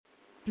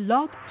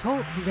Blog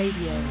Talk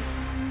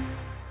Radio.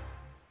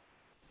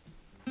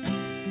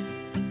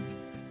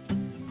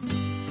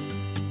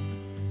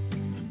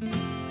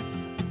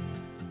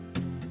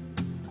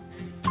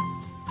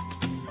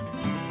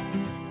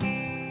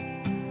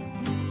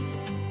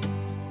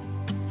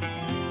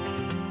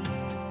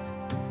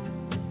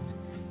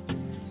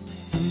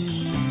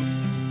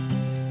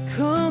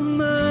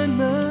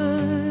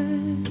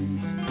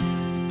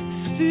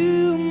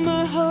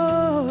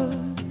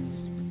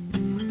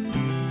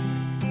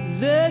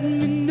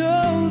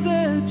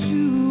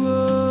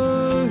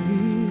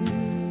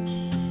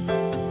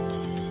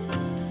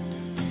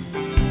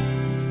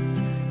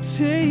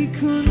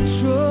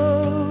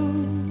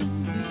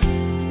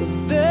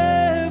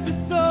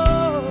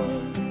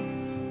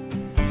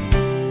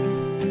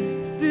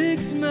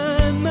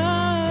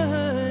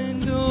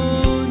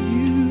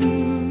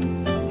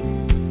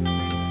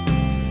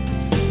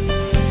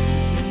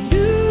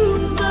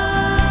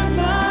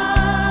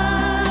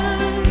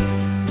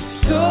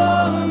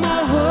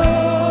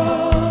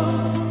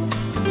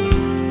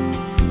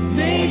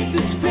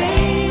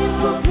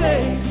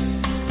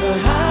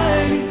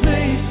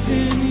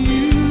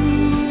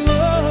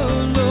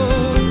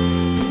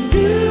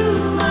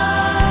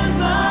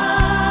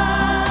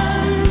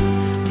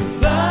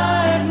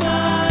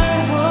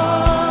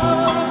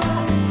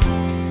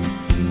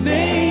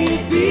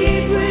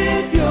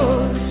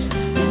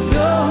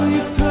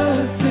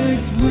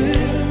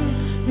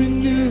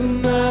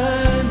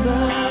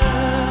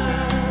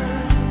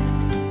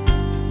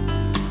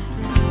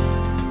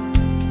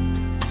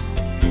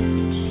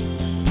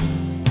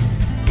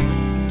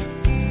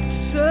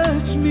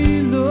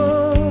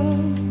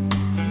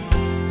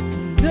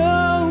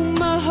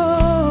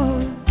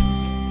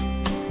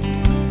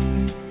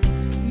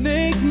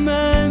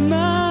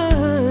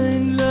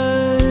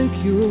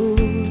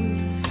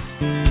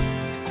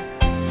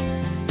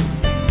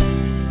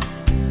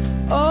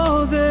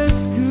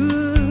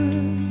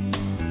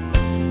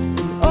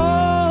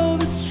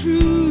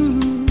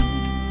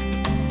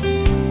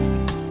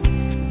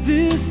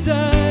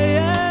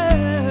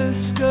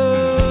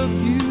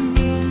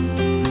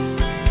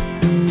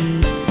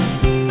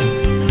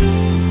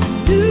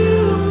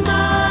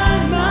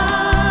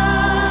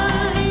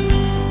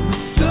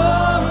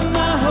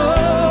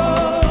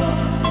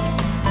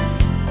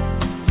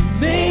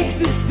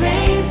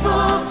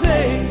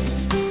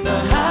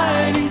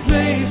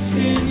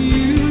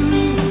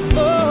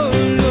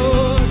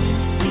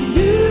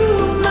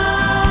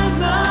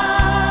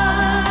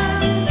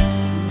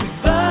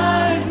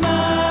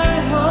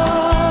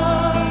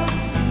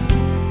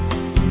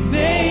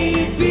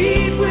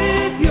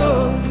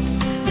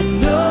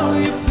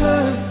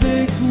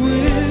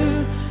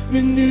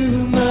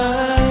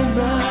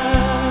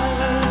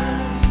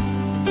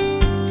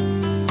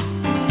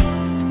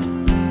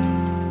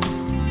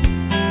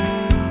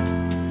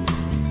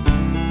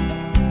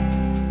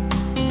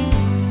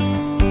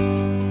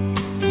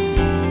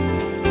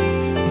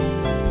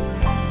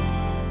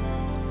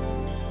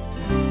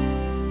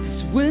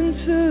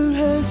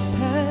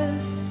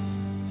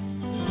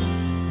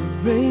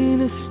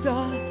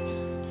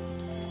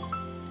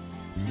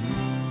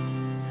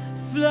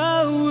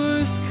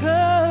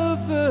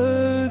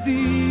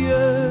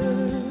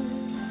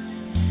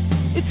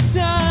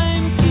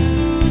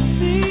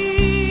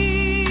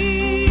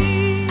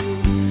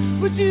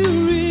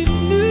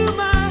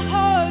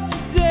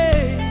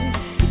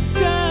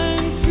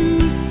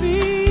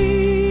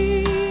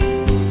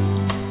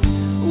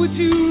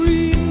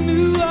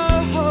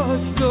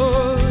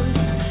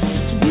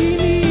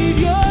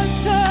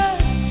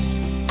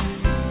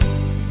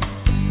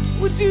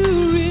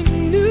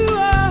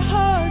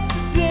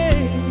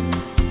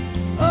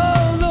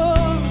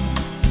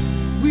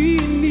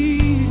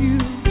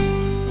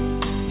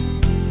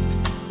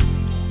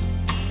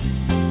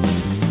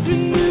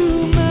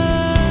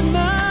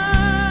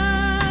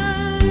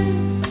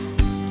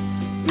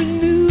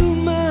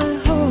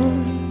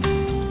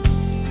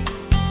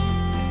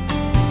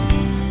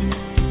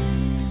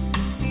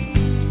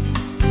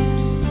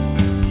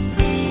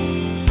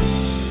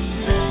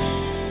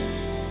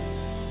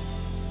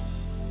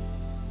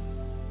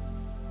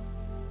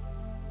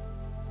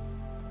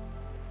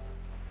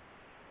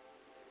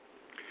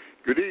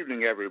 Good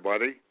evening,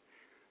 everybody.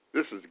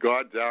 This is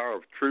God's Hour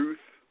of Truth.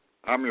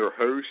 I'm your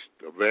host,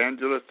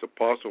 Evangelist,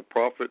 Apostle,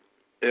 Prophet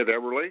Ed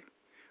Eberly.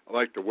 I'd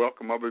like to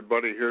welcome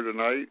everybody here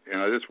tonight,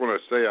 and I just want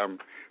to say I'm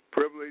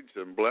privileged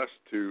and blessed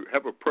to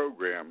have a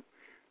program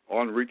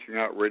on Reaching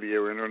Out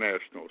Radio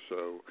International.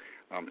 So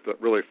I'm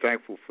really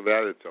thankful for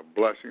that. It's a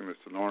blessing. It's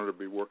an honor to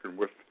be working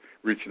with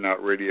Reaching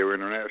Out Radio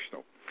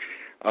International.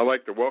 I'd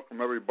like to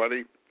welcome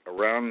everybody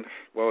around,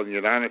 in the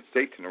United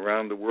States and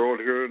around the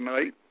world here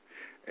tonight.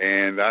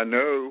 And I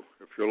know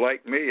if you're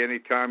like me,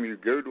 anytime you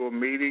go to a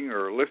meeting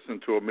or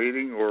listen to a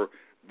meeting or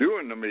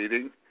during the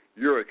meeting,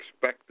 you're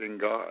expecting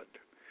God.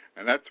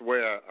 And that's the way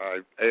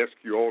I ask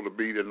you all to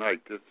be tonight.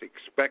 Just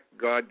expect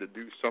God to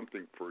do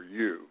something for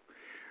you.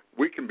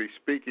 We can be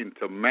speaking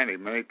to many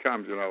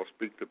times, I'll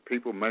speak to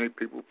people, many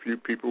people, few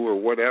people, or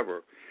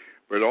whatever.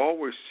 but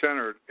always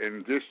centered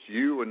in just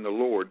you and the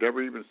Lord.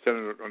 Never even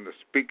centered on the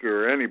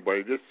speaker or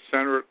anybody. Just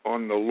center it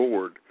on the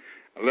Lord.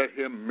 And let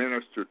him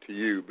minister to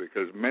you,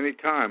 because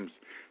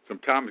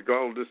sometimes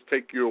God will just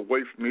take you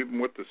away from even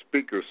what the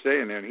speaker is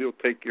saying, and he'll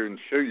take you and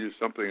show you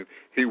something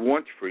he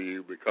wants for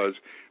you, because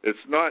it's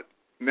not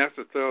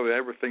necessarily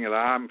everything that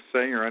I'm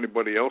saying or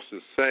anybody else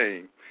is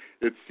saying.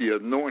 It's the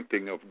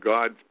anointing of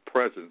God's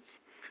presence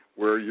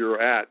where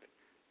you're at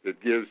that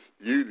gives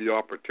you the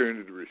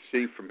opportunity to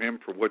receive from him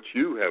for what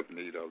you have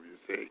need of, you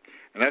see.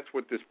 And that's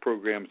what this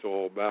program's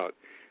all about.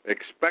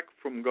 Expect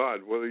from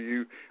God,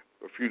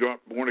 if you don't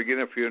born again,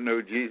 if you don't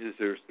know Jesus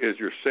as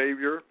your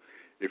Savior,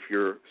 if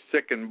you're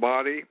sick in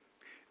body,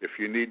 if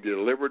you need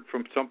delivered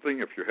from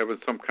something, if you're having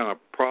some kind of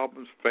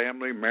problems,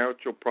 family,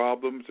 marital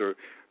problems, or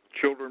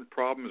children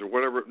problems, or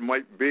whatever it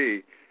might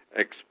be,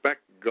 expect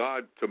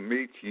God to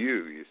meet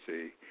you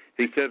see.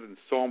 He said in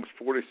Psalms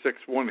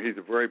 46:1, he's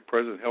a very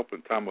present help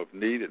in time of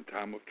need and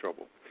time of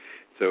trouble.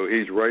 So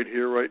he's right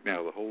here right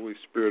now. The Holy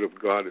Spirit of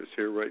God is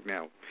here right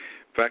now.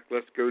 In fact,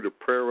 let's go to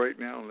prayer right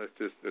now, and let's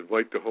just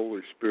invite the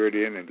Holy Spirit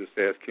in and just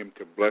ask him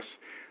to bless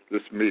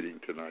this meeting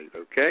tonight,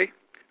 okay?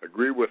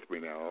 Agree with me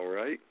now, all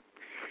right?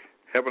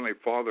 Heavenly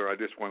Father, I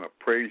just want to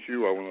praise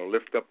you. I want to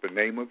lift up the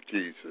name of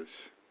Jesus.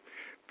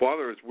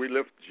 Father, as we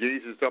lift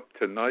Jesus up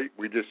tonight,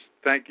 we just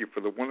thank you for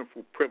the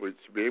wonderful privilege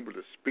to be able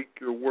to speak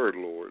your word,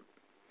 Lord.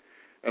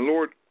 And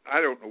Lord,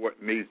 I don't know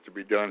what needs to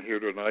be done here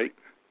tonight,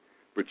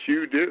 but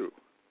you do.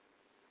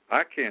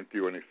 I can't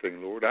do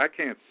anything, Lord. I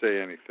can't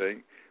say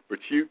anything, but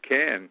you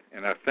can,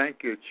 and I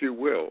thank you that you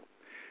will.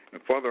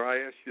 And Father, I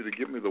ask you to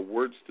give me the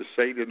words to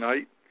say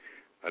tonight.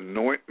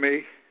 Anoint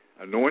me,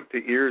 anoint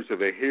the ears of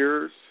the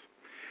hearers,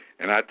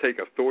 and I take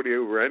authority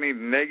over any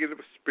negative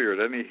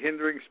spirit, any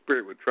hindering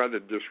spirit would try to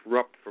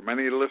disrupt from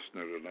any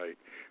listener tonight,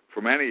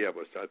 from any of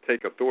us. I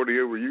take authority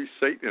over you,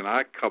 Satan, and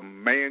I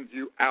command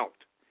you out.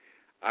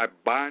 I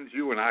bind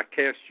you and I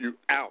cast you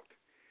out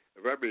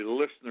of every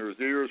listener's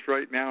ears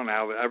right now, and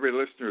out of every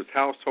listener's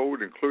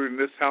household, including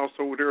this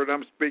household here that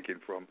I'm speaking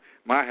from,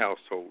 my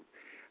household.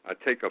 I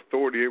take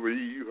authority over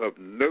you. You have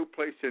no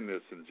place in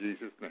this, in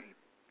Jesus' name.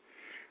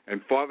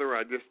 And Father,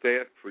 I just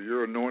ask for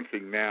your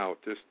anointing now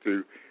just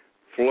to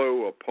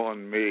flow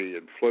upon me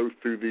and flow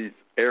through these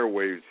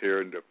airwaves here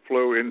and to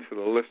flow into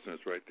the listeners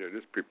right there.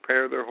 Just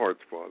prepare their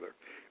hearts, Father.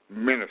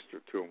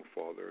 Minister to them,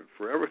 Father. And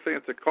for everything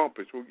that's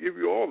accomplished, we'll give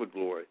you all the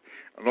glory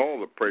and all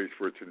the praise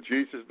for it. In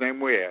Jesus' name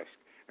we ask,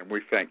 and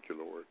we thank you,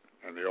 Lord.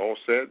 And they all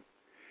said,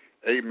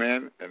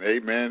 amen and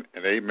amen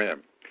and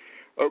amen.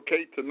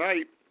 Okay,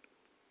 tonight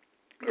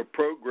the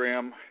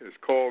program is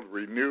called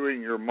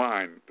Renewing Your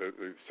Mind,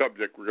 the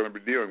subject we're going to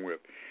be dealing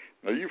with.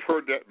 Now, you've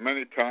heard that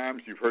many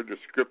times. You've heard the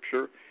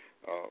scripture.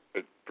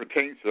 It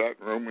pertains to that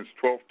in Romans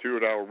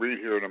 12:2, that I'll read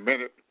here in a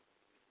minute.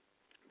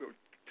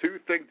 Two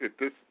things that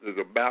this is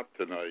about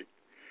tonight.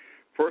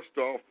 First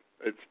off,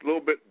 it's a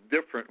little bit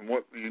different than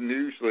what you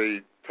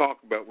usually talk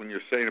about when you're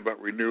saying about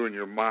renewing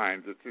your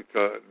mind. It's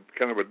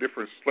kind of a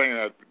different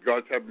slant.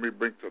 God's having me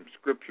bring some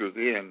scriptures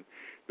in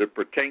that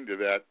pertain to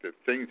that, the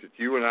things that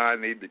you and I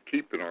need to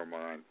keep in our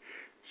mind,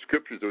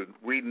 scriptures that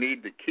we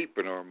need to keep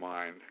in our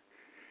mind,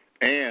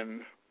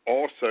 and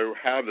also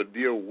how to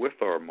deal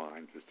with our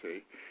minds, you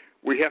see.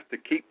 We have to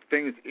keep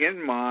things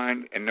in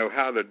mind and know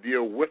how to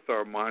deal with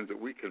our minds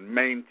that we can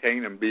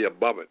maintain and be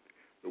above it,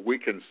 that we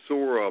can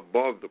soar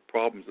above the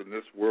problems in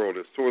this world,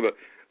 and soar the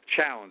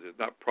challenges,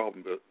 not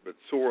problems, but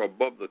soar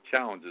above the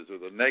challenges or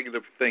the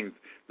negative things,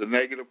 the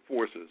negative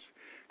forces.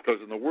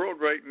 Because in the world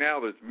right now,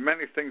 there's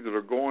many things that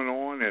are going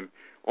on, and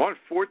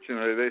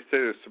unfortunately, they say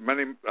there's so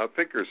many, I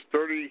think there's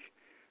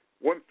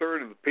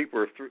 1/3 of the people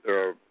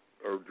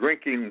are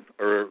drinking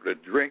or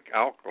that drink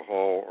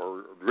alcohol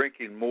or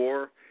drinking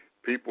more.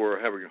 People are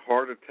having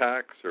heart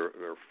attacks, or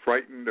they're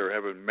frightened, they're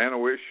having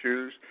mental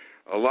issues.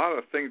 A lot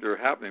of things are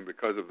happening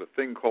because of the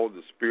thing called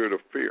the spirit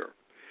of fear.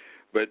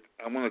 But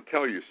I want to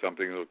tell you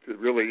something to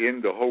really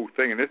end the whole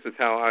thing, and this is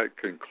how I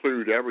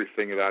conclude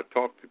everything that I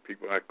talk to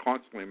people. I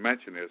constantly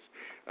mention this.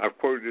 I've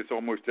quoted this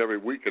almost every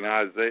week in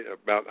Isaiah,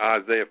 about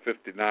Isaiah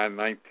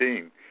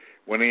 59:19.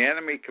 When the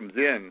enemy comes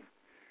in,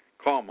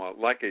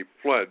 like a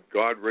flood,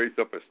 God raised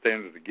up a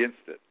standard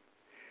against it.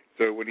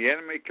 So when the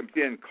enemy comes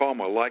in,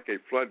 like a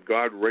flood,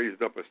 God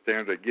raised up a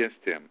standard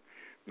against him.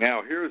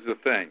 Now, here's the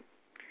thing.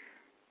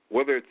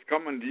 Whether it's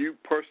coming to you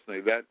personally,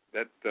 that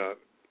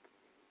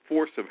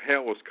force of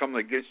hell is coming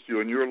against you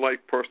in your life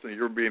personally,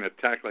 you're being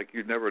attacked like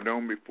you've never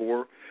known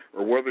before,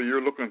 or whether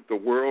you're looking at the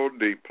world,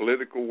 the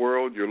political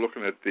world, you're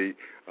looking at the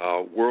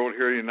world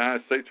here in the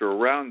United States or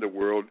around the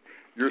world,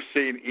 you're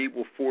seeing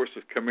evil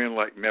forces come in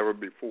like never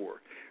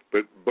before.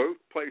 But both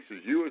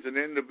places, you as an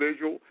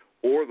individual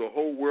or the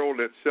whole world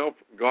itself,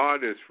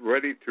 God is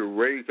ready to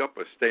raise up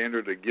a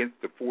standard against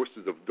the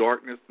forces of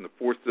darkness and the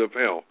forces of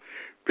hell.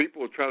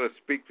 People will try to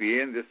speak the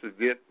end, this is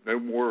it, no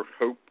more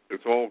hope,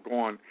 it's all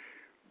gone.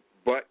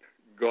 But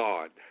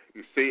God.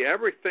 You see,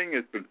 everything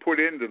has been put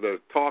into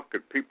the talk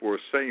that people are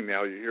saying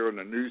now. You hear on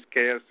the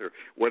newscast or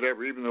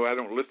whatever, even though I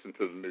don't listen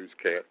to the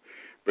newscast.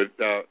 But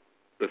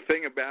the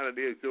thing about it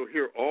is you'll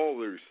hear all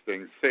those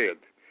things said.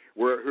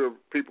 where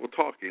people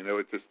talking. You know,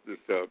 it's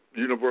this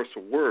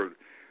universal word.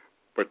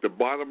 But the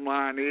bottom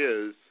line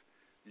is,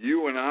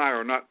 you and I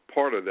are not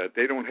part of that.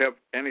 They don't have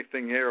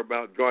anything there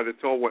about God.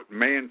 It's all what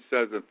man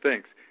says and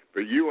thinks.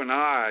 But you and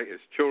I, as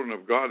children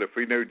of God, if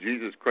we know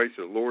Jesus Christ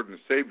as Lord and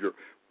Savior,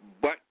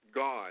 but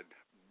God,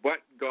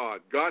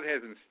 God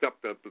hasn't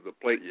stepped up to the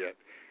plate yet.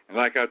 And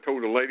like I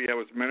told a lady I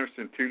was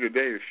ministering to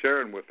today,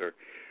 sharing with her,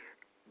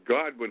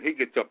 God, when he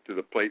gets up to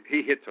the plate,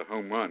 he hits a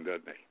home run,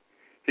 doesn't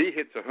he? He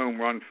hits a home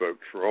run,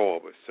 folks, for all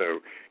of us. So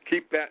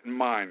keep that in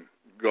mind.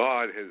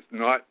 God has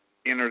not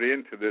entered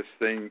into this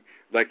thing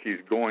like he's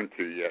going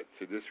to yet.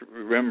 So just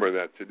remember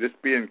that. So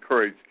just be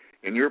encouraged.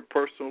 In your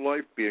personal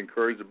life, be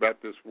encouraged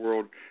about this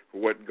world for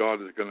what God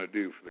is going to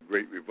do for the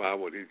great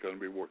revival that he's going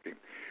to be working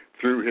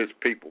through his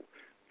people.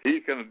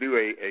 He's going to do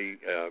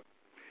a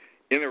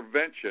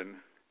intervention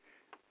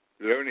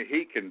that only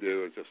he can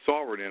do. It's a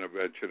sovereign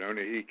intervention.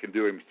 Only he can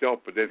do himself.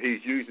 But then he's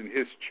using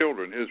his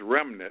children, his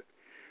remnant,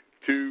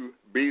 to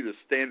be the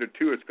standard,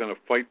 too. It's going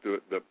to fight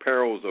the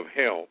perils of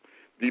hell,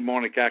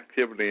 demonic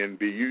activity, and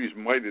be used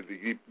mightily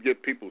to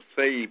get people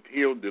saved,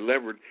 healed,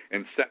 delivered,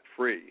 and set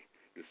free,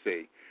 you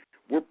see.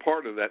 We're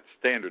part of that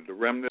standard, the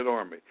remnant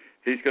army.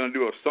 He's going to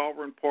do a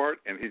sovereign part,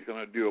 and he's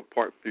going to do a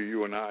part through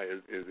you and I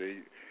as a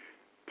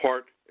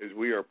part, as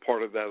we are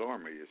part of that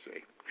army, you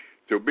see.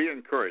 So be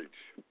encouraged.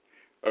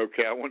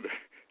 Okay, I wanted to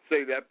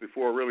say that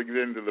before I really get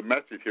into the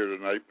message here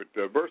tonight, but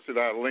the verse that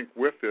I link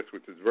with this,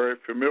 which is very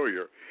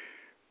familiar,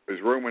 is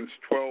Romans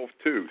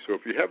 12:2. So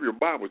if you have your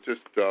Bible,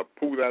 just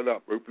pull that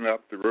up, open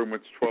up to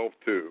Romans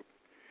 12:2.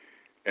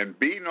 And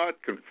be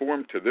not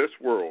conformed to this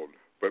world,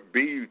 but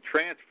be you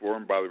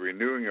transformed by the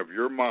renewing of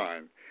your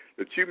mind,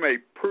 that you may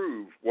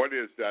prove what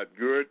is that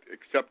good,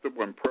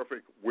 acceptable, and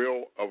perfect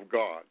will of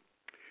God.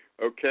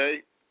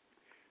 Okay?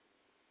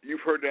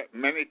 You've heard that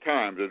many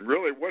times, and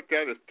really what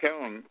that is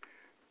telling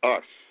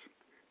us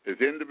as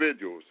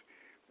individuals,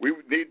 we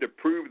need to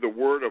prove the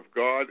Word of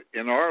God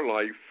in our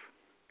life,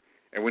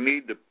 and we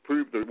need to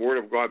prove the Word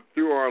of God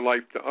through our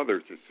life to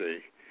others, you see.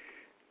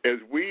 As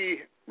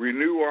we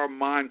renew our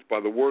minds by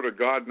the Word of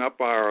God, not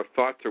by our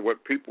thoughts or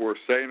what people are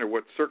saying or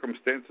what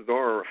circumstances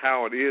are or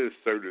how it is,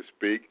 so to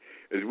speak,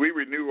 as we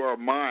renew our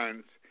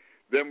minds,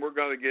 then we're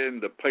going to get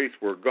into the place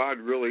where God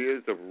really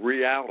is of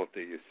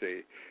reality, you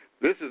see.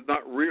 This is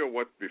not real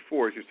what's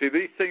before us. You see,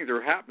 these things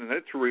are happening.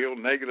 It's real,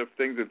 negative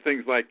things and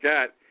things like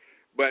that.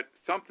 But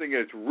something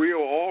that's real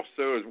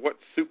also is what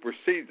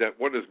supersedes that,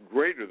 what is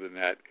greater than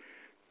that.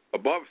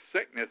 Above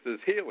sickness is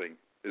healing,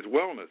 is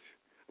wellness.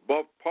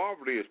 Above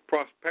poverty is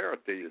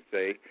prosperity, you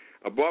see.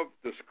 Above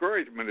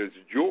discouragement is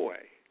joy.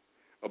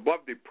 Above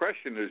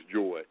depression is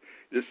joy.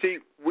 You see,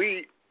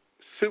 we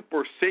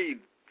supersede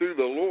through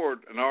the Lord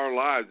in our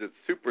lives. It's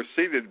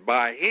superseded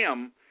by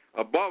him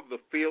above the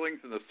feelings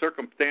and the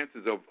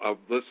circumstances of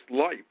this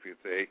life, you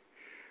see.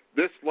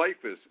 This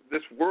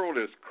world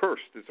is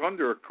cursed. It's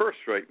under a curse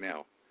right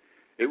now.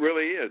 It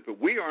really is. But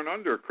we aren't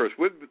under a curse.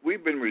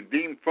 We've been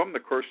redeemed from the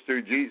curse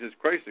through Jesus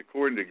Christ,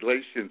 according to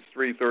Galatians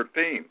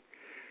 3:13.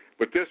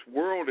 But this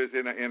world is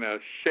in a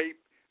shape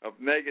of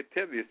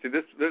negativity. See,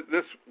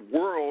 this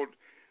world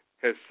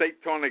has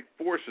satanic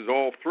forces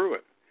all through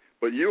it.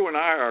 But you and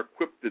I are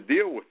equipped to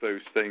deal with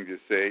those things, you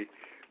see.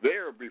 They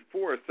are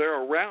before us.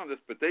 They're around us,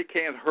 but they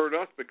can't hurt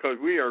us because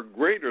we are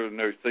greater than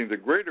those things. The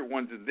greater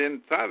ones is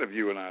inside of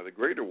you and I, the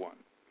greater one.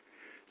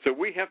 So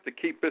we have to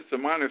keep this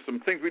in mind. There's some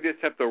things we just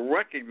have to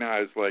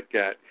recognize like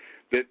that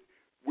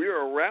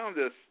we're around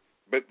us,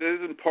 but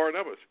it isn't part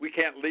of us. We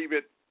can't leave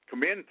it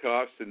come into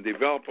us and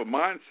develop a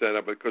mindset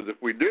of it, because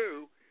if we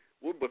do,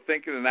 we'll be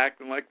thinking and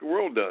acting like the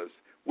world does.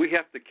 We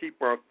have to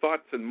keep our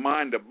thoughts and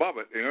mind above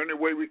it. And the only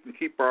way we can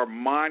keep our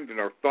mind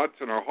and our thoughts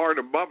and our heart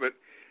above it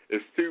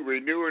is through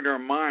renewing our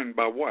mind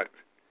by what?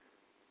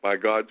 By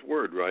God's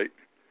Word, right?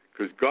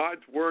 Because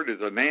God's Word is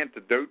an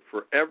antidote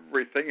for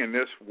everything in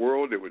this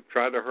world that would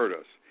try to hurt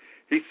us.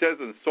 He says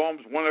in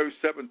Psalms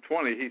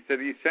 107:20, he said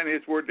he sent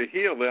his Word to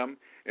heal them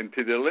and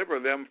to deliver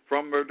them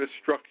from their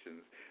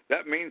destructions.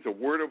 That means the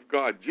Word of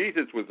God.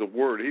 Jesus was the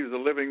Word. He was the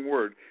living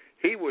Word.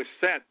 He was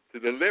sent to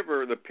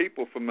deliver the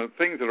people from the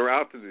things that are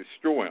out to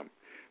destroy them.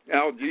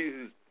 Now,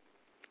 Jesus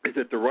is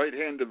at the right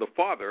hand of the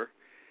Father,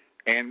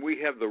 and we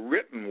have the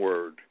written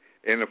Word.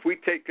 And if we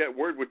take that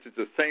Word, which is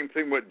the same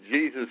thing what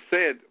Jesus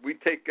said, we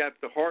take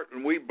that to heart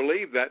and we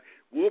believe that,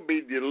 we'll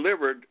be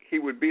delivered. He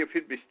would be if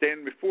he'd be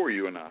standing before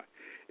you and I.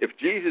 If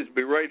Jesus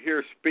be right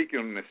here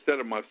speaking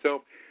instead of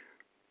myself,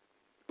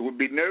 it would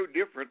be no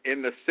different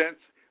in the sense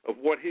of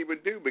what he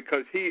would do,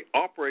 because he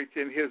operates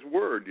in his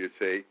Word, you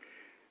see,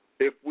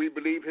 if we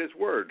believe his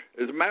Word.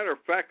 As a matter of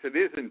fact, it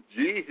isn't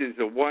Jesus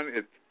the one,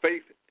 it's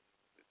faith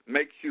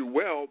makes you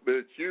well, but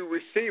it's you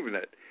receiving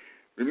it.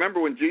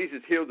 Remember when Jesus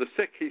healed the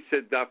sick, he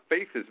said, thy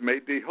faith has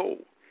made thee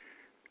whole.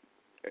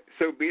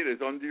 So be it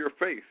as unto your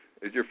faith.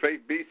 As your faith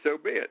be, so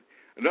be it.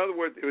 In other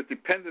words, it was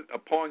dependent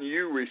upon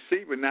you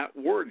receiving that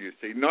Word, you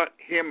see, not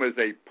him as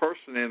a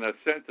person in a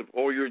sense of,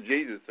 oh, you're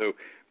Jesus, so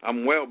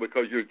I'm well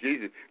because you're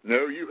Jesus.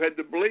 No, you had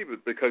to believe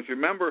it, because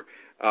remember,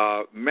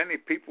 many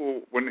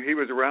people, when he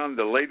was around,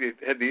 the lady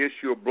had the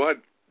issue of blood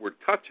were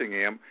touching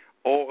him,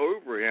 all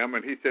over him,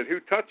 and he said, "Who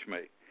touched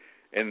me?"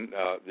 And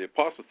the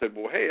apostle said,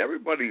 "Well, hey,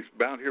 everybody's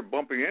down here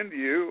bumping into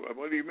you.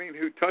 What do you mean,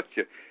 who touched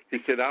you?" He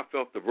said, "I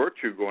felt the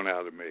virtue going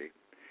out of me."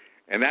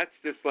 And that's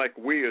just like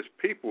we as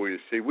people, you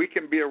see. We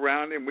can be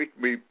around him. We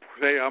can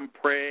say, "I'm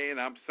praying,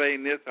 I'm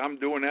saying this, I'm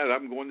doing that,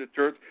 I'm going to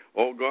church.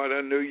 Oh, God,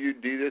 I know you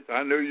do this.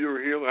 I know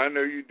you're healed. I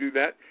know you do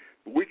that."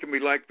 But we can be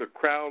like the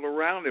crowd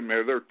around him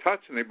there. They're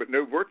touching him, but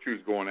no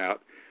virtue's going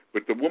out.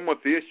 But the woman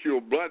with the issue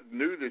of blood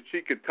knew that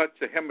she could touch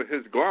the hem of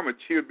his garment,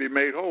 she would be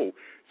made whole.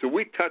 So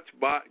we touch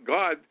by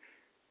God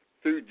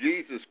through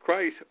Jesus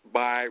Christ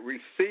by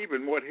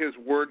receiving what his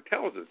word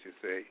tells us, you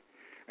see.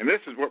 And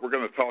this is what we're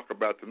going to talk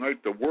about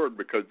tonight, the word,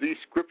 because these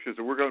scriptures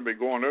that we're going to be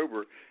going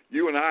over,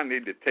 you and I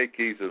need to take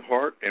these at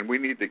heart, and we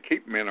need to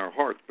keep them in our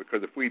hearts,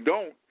 because if we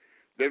don't,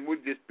 then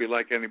we'd just be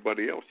like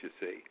anybody else, you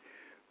see.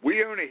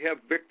 We only have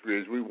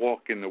victory as we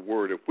walk in the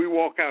word. If we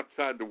walk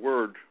outside the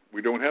word,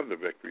 we don't have the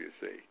victory, you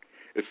see.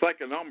 It's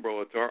like an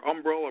umbrella. It's our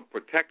umbrella of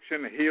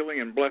protection,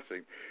 healing, and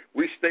blessing.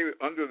 We stay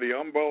under the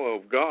umbrella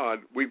of God,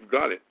 we've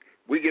got it.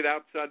 We get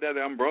outside that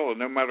umbrella,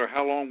 no matter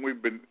how long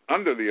we've been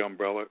under the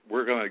umbrella,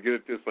 we're going to get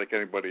it just like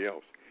anybody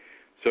else.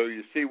 So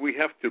you see, we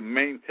have to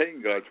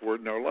maintain God's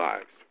word in our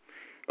lives.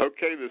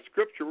 Okay, the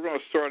scripture we're going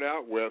to start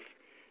out with,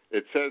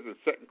 it says in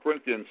 2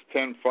 Corinthians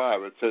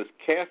 10:5, it says,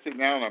 "Casting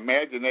down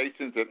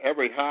imaginations and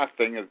every high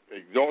thing that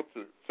exalts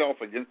itself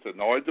against the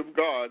knowledge of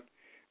God,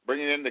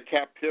 bringing into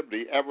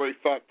captivity every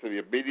thought to the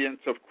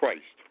obedience of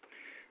Christ."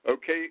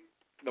 Okay,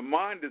 the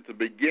mind is the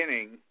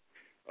beginning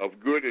of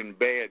good and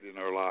bad in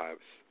our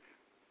lives.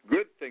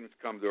 Good things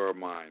come to our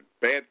mind.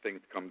 Bad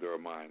things come to our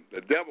mind.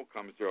 The devil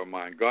comes to our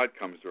mind. God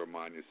comes to our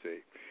mind, you see.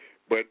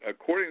 But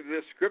according to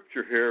this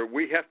scripture here,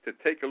 we have to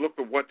take a look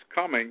at what's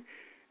coming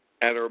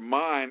at our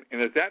mind, and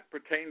does that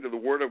pertain to the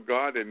word of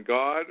God and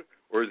God,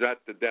 or is that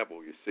the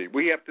devil, you see?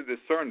 We have to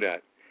discern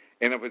that.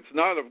 And if it's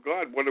not of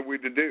God, what are we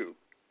to do?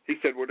 He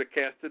said we're to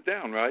cast it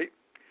down, right?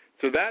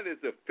 So that is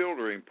the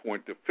filtering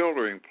point, the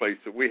filtering place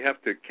that we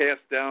have to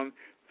cast down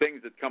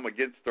things that come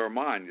against our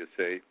mind, you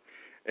see.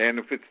 And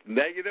if it's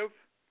negative,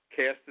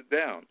 cast it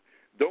down.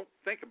 Don't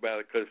think about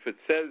it, because if it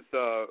says,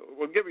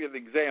 we'll give you an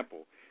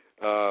example.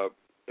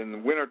 In the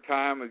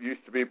wintertime, it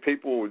used to be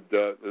people would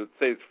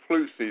say it's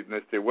flu season. They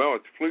say, "Well,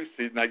 it's flu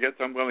season. I guess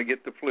I'm going to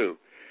get the flu."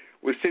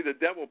 We see the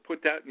devil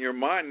put that in your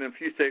mind, and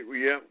if you say,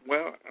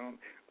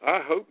 I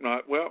hope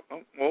not. Well,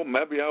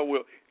 maybe I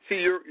will.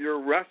 See, you're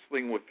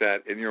wrestling with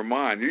that in your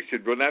mind. You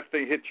should, when that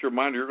thing hits your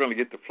mind, you're going to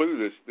get the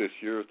flu this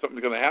year, or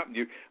something's going to happen to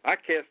you. I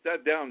cast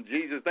that down in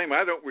Jesus' name.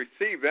 I don't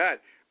receive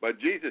that. By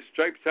Jesus'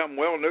 stripes I'm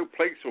well, no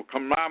plagues will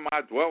come nigh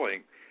my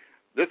dwelling.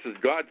 This is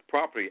God's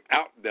property.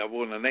 Out,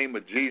 devil, in the name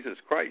of Jesus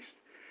Christ.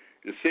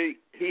 You see,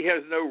 he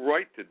has no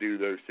right to do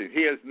those things.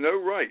 He has no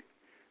right.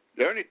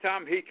 The only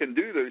time he can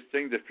do those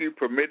things, if you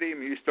permit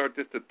him, you start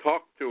just to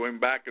talk to him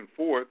back and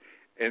forth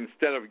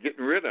instead of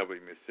getting rid of him,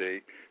 you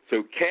see.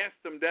 So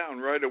cast them down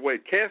right away.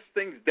 Cast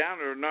things down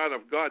that are not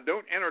of God.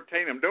 Don't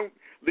entertain them. Don't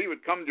leave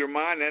it come to your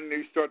mind, and then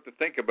you start to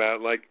think about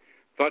it like,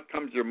 thought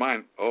comes to your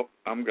mind, "Oh,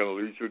 I'm going to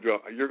lose your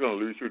job." You're going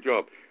to lose your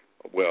job.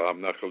 "Well,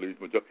 I'm not going to lose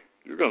my job."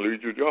 You're going to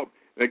lose your job.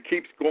 And it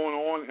keeps going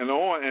on.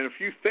 And if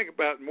you think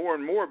about it more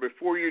and more,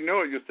 before you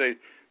know it,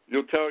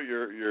 you'll tell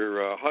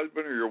your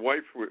husband or your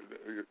wife,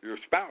 your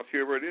spouse,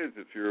 whoever it is.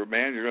 If you're a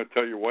man, you're going to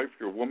tell your wife. If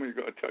you're a woman,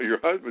 you're going to tell your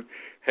husband,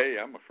 "Hey,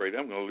 I'm afraid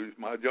I'm going to lose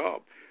my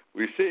job."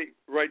 Well, you see,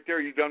 right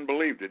there, you done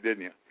believed it,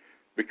 didn't you?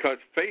 Because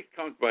faith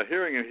comes by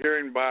hearing, and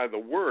hearing by the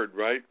word,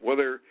 right?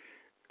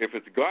 If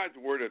it's God's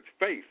word, it's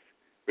faith.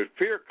 But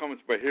fear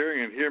comes by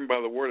hearing, and hearing by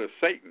the word of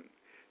Satan.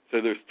 So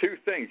there's two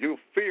things. You'll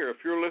fear. If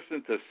you're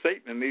listening to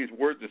Satan and these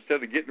words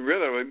instead of getting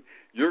rid of him,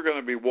 you're going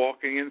to be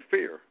walking in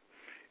fear.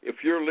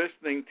 If you're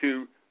listening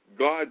to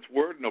God's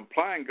word and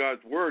applying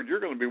God's word, you're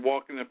going to be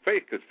walking in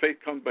faith, because faith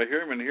comes by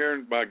hearing, and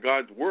hearing by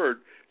God's word.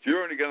 So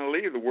you're only going to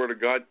leave the word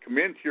of God come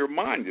into your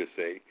mind, you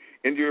see,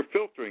 into your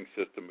filtering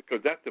system,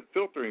 because that's the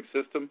filtering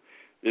system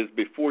is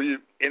before you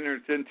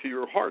enters into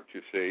your heart,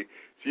 you see.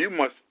 So you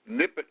must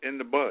nip it in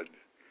the bud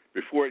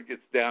before it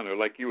gets down there,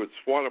 like you would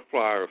swat a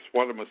fly or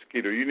swat a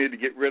mosquito. You need to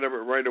get rid of it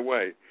right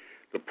away.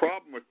 The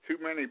problem with too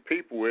many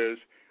people is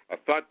a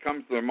thought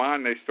comes to their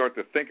mind, they start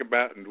to think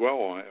about it and dwell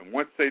on it. And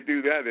once they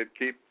do that, it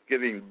keeps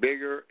getting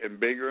bigger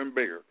and bigger and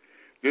bigger.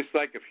 Just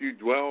like if you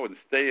dwell and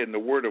stay in the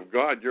Word of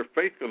God, your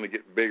faith's going to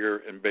get bigger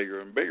and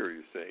bigger and bigger,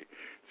 you see.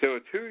 So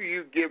it's who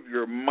you give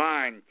your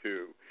mind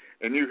to.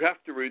 And you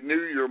have to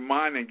renew your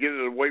mind and get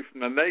it away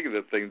from the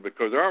negative things,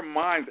 because our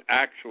minds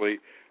actually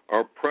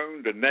are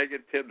prone to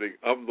negativity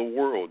of the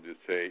world, you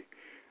see.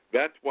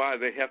 That's why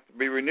they have to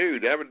be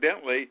renewed.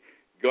 Evidently,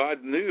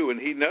 God knew, and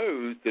he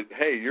knows that,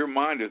 hey, your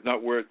mind is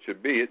not where it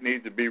should be. It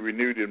needs to be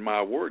renewed in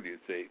my word, you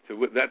see.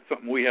 So that's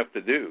something we have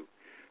to do.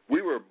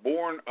 We were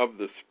born of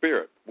the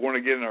Spirit, born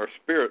again in our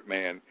spirit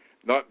man,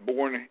 not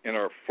born in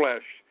our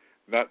flesh,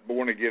 not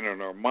born again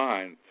in our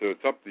mind. So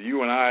it's up to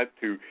you and I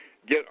to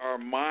get our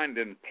mind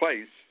in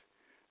place,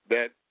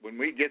 that when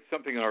we get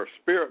something in our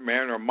spirit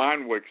man, our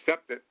mind will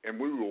accept it, and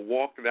we will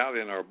walk it out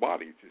in our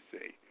bodies, you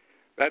see.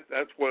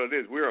 That's what it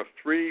is. We're a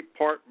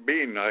three-part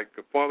being, like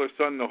the Father,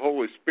 Son, and the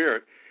Holy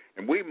Spirit,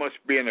 and we must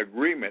be in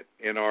agreement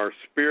in our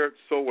spirit,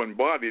 soul, and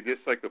body,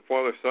 just like the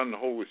Father, Son, and the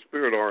Holy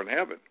Spirit are in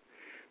heaven.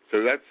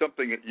 So that's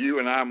something that you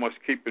and I must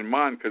keep in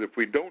mind, because if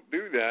we don't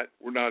do that,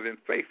 we're not in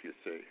faith, you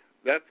see.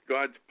 That's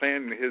God's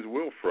plan and His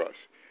will for us.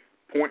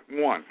 Point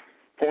one,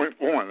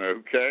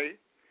 okay?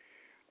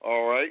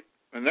 All right.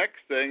 The next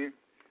thing,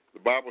 the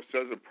Bible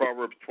says in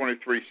Proverbs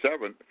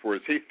 23:7, for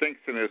as he thinks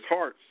in his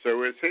heart,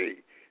 so is he.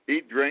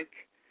 Eat, drink,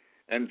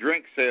 and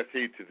drink, saith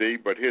he to thee,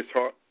 but his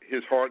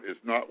heart is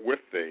not with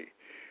thee.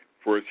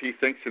 For as he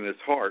thinks in his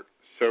heart,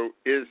 so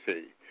is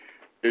he.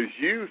 As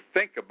you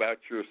think about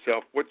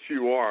yourself, what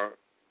you are,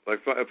 like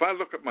if I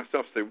look at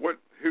myself and say,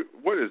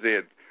 what is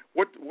Ed?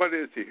 What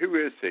is he? Who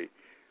is he?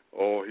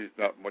 Oh, he's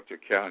not much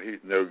account. He's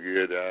no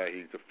good.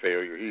 He's a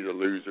failure. He's a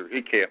loser.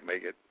 He can't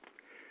make it.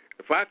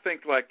 If I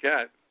think like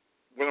that,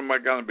 what am I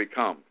going to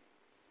become?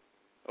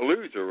 A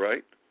loser,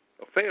 right?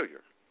 A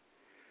failure.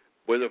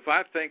 But if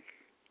I think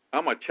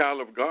I'm a child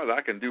of God,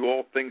 I can do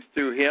all things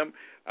through Him.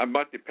 I'm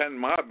not depending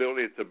on my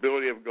ability. It's the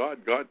ability of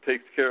God. God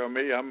takes care of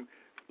me. I'm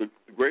the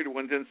greater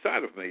one's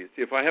inside of me.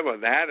 See, if I have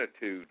an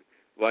attitude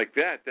like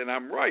that, then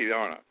I'm right,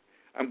 aren't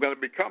I? I'm going to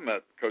become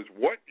that, because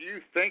what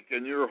you think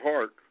in your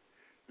heart,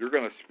 you're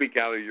going to speak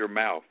out of your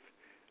mouth,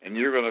 and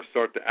you're going to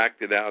start to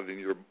act it out in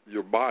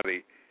your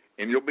body,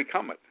 and you'll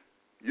become it.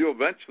 You'll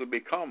eventually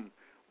become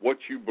what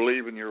you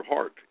believe in your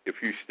heart if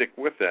you stick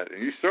with that.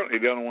 And you certainly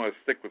don't want to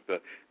stick with the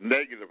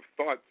negative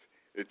thoughts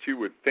that you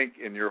would think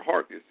in your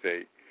heart, you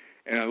see.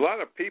 And a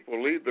lot of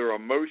people leave their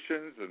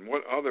emotions and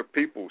what other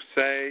people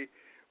say,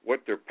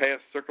 what their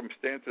past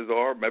circumstances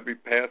are, maybe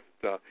past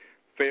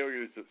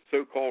failures,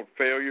 so-called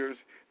failures,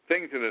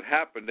 things that had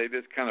happened. They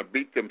just kind of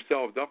beat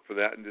themselves up for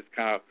that and just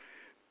kind of,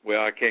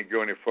 well, I can't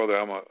go any further.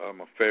 I'm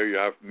a failure.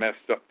 I've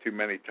messed up too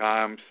many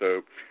times,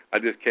 so I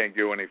just can't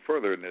go any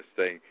further in this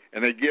thing.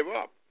 And they give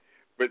up.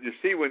 But you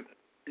see, when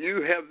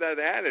you have that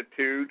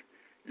attitude,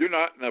 you're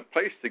not in a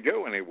place to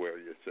go anywhere,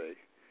 you see.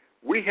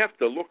 We have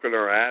to look at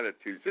our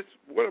attitudes.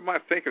 What am I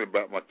thinking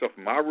about myself?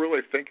 Am I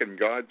really thinking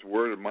God's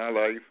word in my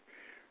life?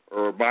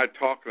 Or am I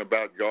talking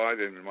about God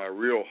in my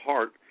real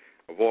heart,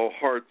 of all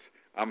hearts?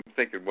 I'm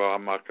thinking, well,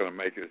 I'm not going to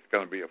make it. It's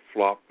going to be a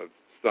flop. It's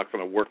not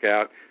going to work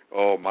out.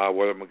 Oh, my,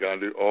 what am I going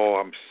to do? Oh,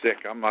 I'm sick.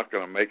 I'm not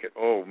going to make it.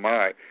 Oh,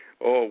 my.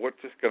 Oh, what's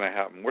this going to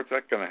happen? What's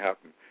that going to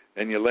happen?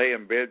 And you lay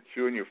in bed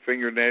chewing your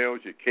fingernails.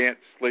 You can't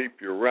sleep.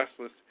 You're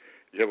restless.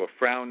 You have a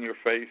frown on your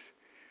face.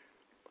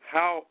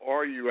 How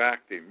are you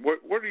acting?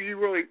 What are you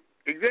really...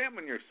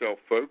 Examine yourself,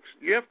 folks.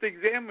 You have to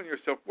examine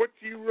yourself. What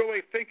do you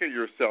really think of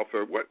yourself,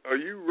 or what are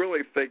you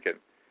really thinking?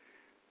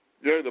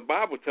 You know, the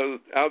Bible tells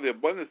us, out of the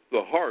abundance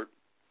of the heart,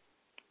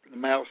 the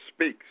mouth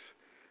speaks.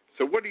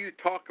 So what do you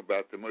talk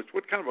about the most?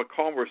 What kind of a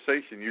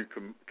conversation you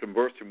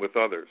conversing with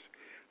others?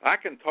 I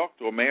can talk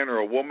to a man or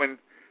a woman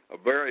a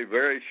very,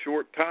 very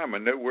short time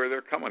and know where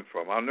they're coming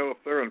from. I'll know if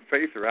they're in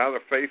faith or out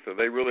of faith. Are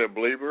they really a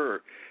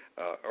believer,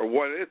 or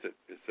what is it,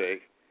 you see?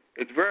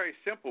 It's very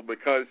simple,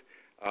 because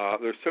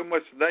there's so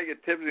much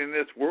negativity in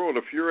this world.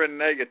 If you're in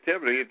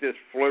negativity, it just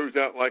flows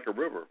out like a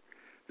river.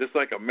 Just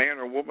like a man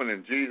or woman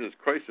in Jesus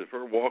Christ, if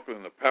they're walking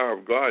in the power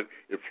of God,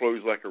 it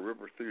flows like a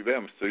river through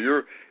them. So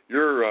you're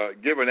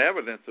giving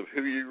evidence of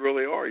who you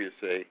really are, you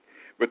see.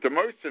 But the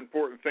most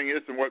important thing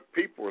isn't what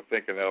people are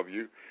thinking of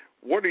you.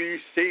 What are you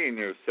seeing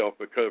yourself?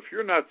 Because if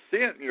you're not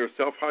seeing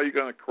yourself, how are you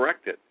going to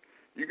correct it?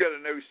 You got to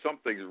know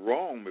something's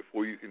wrong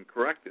before you can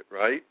correct it,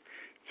 right?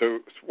 So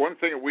one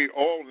thing that we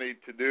all need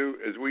to do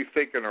is we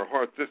think in our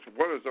hearts,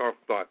 what is our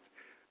thoughts?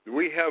 Do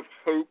we have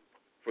hope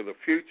for the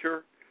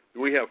future? Do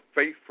we have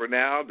faith for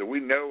now? Do we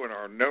know in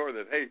our knower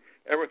that, hey,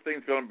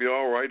 everything's going to be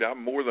all right?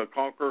 I'm more than a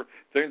conqueror.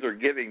 Things are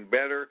getting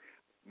better.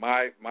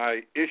 My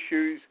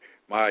issues,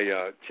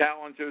 my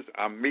challenges,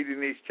 I'm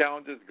meeting these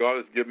challenges. God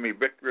has given me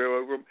victory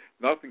over them.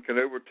 Nothing can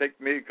overtake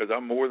me because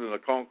I'm more than a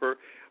conqueror.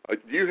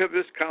 Do you have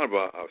this kind of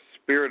a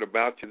spirit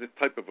about you, this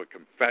type of a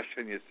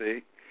confession, you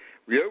see?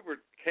 We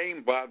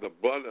overcame by the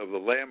blood of the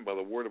Lamb, by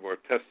the word of our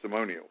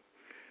testimonial.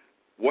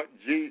 What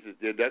Jesus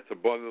did, that's the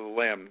blood of the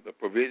Lamb. The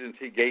provisions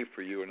He gave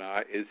for you and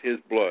I is His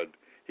blood.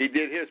 He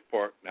did His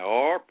part. Now,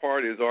 our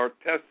part is our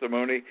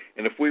testimony,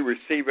 and if we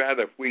receive that,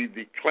 if we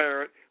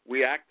declare it,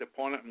 we act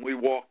upon it, and we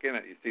walk in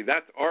it. You see,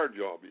 that's our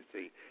job, you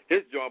see.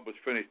 His job was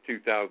finished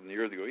 2,000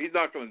 years ago. He's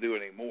not going to do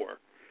any more.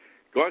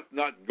 God's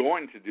not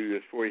going to do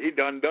this for you. He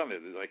done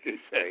it, as I can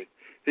say.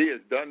 He has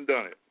done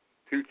it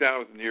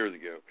 2,000 years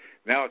ago.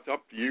 Now it's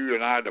up to you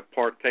and I to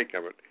partake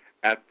of it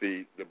at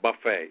the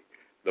buffet.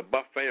 The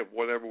buffet of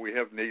whatever we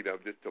have need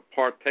of, just to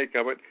partake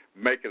of it,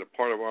 make it a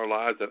part of our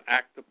lives, and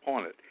act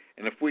upon it.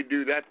 And if we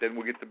do that, then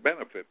we'll get the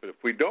benefit. But if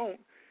we don't,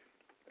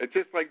 it's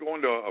just like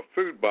going to a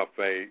food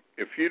buffet.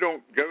 If you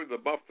don't go to the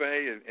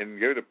buffet and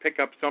go to pick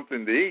up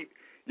something to eat,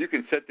 you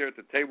can sit there at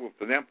the table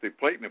with an empty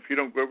plate, and if you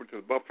don't go over to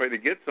the buffet to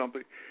get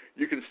something,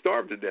 you can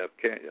starve to death,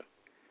 can't you?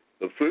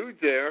 The food's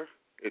there.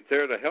 It's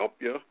there to help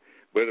you.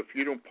 But if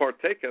you don't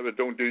partake of it, it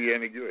don't do you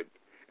any good.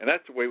 And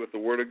that's the way with the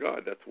Word of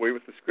God. That's the way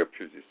with the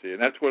Scriptures, you see.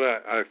 And that's what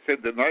I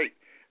said tonight.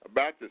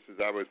 about this as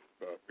I was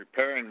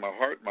preparing my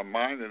heart, my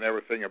mind, and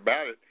everything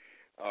about it.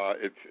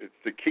 It's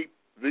to keep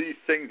these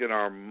things in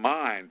our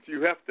minds.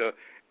 You have to,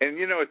 and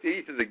it's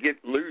easy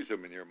to lose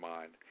them in your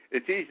mind.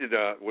 It's easy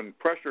to, when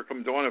pressure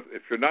comes on,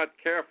 if you're not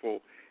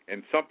careful,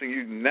 and something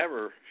you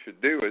never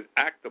should do is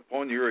act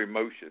upon your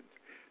emotions.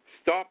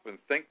 Stop and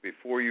think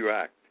before you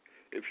act.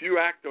 If you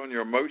act on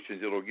your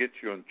emotions, it'll get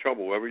you in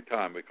trouble every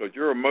time because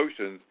your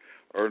emotions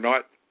are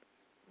not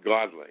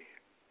godly.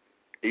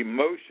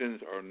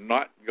 Emotions are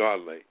not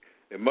godly.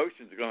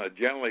 Emotions are going to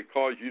generally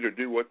cause you to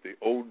do what the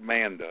old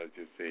man does,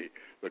 you see,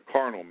 the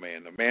carnal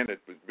man, the man that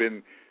has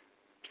been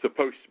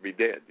supposed to be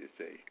dead, you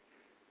see.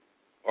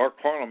 Our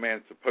carnal man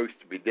is supposed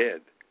to be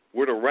dead.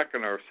 We're to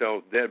reckon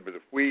ourselves dead, but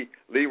if we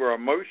leave our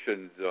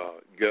emotions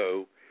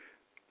go,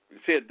 you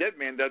see, a dead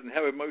man doesn't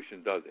have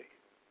emotion, does he?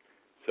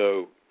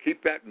 So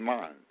keep that in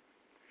mind.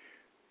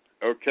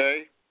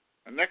 Okay?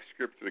 The next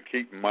scripture to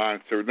keep in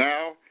mind. So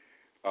now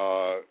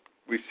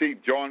we see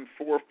John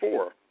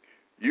 4:4.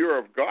 You are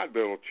of God,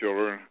 little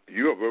children.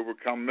 You have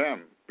overcome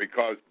them,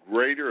 because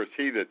greater is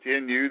he that's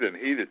in you than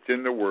he that's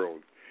in the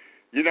world.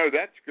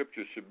 That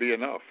scripture should be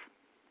enough.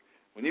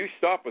 When you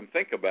stop and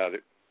think about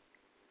it,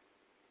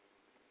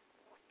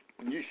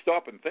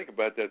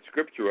 that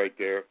scripture right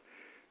there,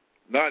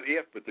 not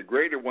if, but the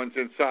greater one's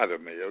inside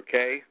of me,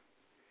 okay?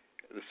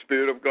 The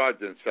Spirit of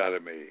God's inside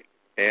of me.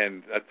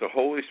 And that's the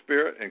Holy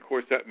Spirit. And, of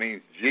course, that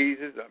means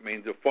Jesus. That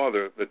means the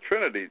Father. The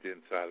Trinity's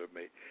inside of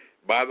me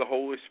by the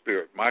Holy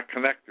Spirit. My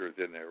connector is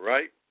in there,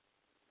 right?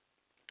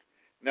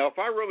 Now, if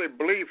I really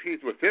believe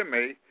he's within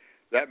me,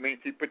 that means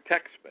he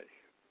protects me.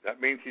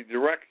 That means he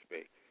directs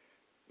me.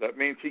 That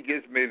means he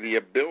gives me the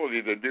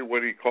ability to do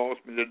what he calls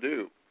me to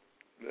do.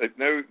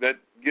 That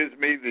gives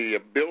me the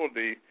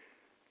ability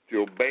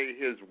to obey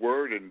his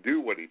word and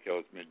do what he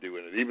tells me to do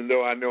in it, even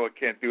though I know I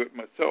can't do it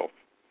myself.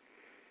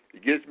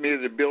 It gives me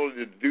the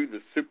ability to do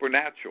the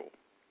supernatural.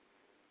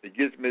 It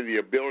gives me the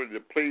ability to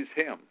please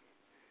him.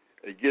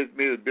 It gives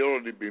me the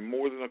ability to be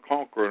more than a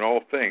conqueror in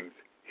all things.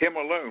 Him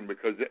alone,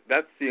 because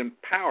that's the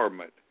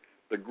empowerment.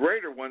 The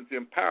greater one's the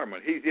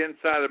empowerment. He's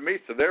inside of me,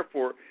 so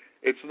therefore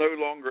it's no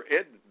longer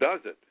Ed that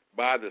does it,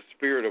 by the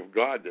Spirit of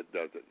God that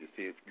does it. You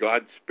see, it's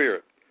God's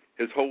Spirit.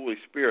 His Holy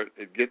Spirit,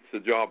 it gets the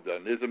job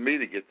done. It isn't me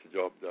that gets the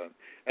job done.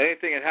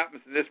 Anything that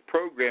happens in this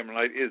program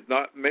tonight is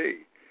not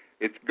me.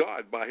 It's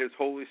God by his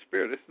Holy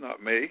Spirit. It's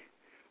not me.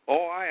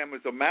 All I am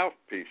is a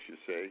mouthpiece, you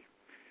see,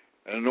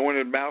 an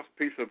anointed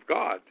mouthpiece of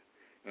God.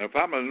 And if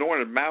I'm an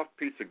anointed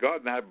mouthpiece of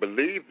God and I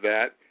believe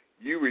that,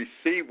 you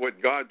receive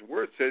what God's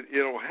Word says,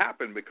 it'll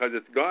happen because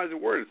it's God's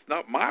Word. It's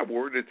not my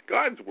word, it's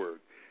God's Word.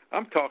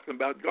 I'm talking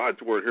about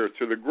God's Word here.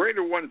 So the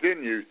greater one's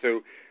in you.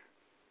 So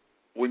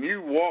when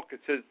you walk,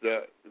 it says,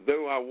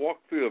 though I walk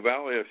through the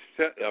valley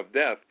of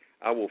death,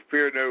 I will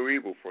fear no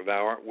evil, for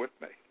thou art with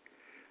me.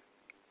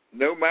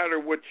 No matter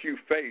what you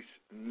face,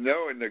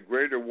 knowing the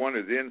greater one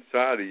is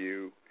inside of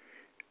you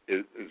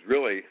is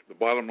really the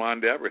bottom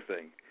line to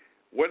everything.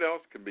 What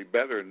else can be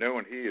better than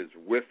knowing he is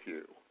with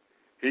you?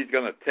 He's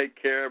going to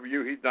take care of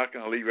you. He's not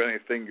going to leave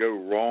anything go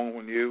wrong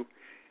with you.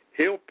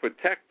 He'll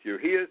protect you.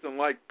 He isn't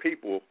like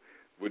people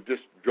would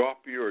just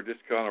drop you or just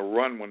kind of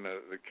run when the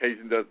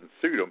occasion doesn't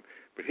suit them.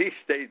 But he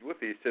stayed with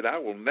you. He said, I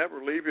will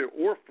never leave you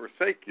or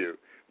forsake you.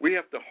 We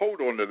have to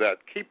hold on to that,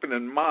 keeping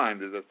in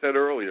mind, as I said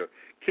earlier,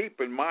 keep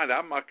in mind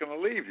I'm not going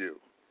to leave you,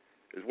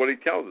 is what he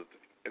tells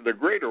us. The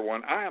greater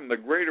one, I am the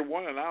greater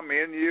one, and I'm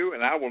in you,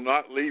 and I will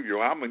not leave you.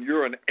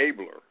 You're an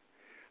enabler.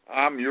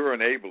 I'm your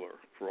enabler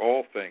for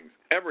all things.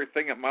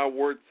 Everything that my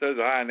word says,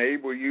 I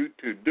enable you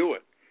to do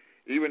it,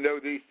 even though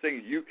these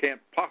things you can't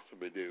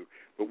possibly do.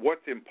 But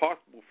what's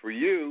impossible for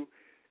you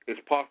is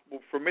possible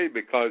for me,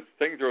 because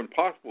things are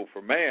impossible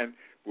for man.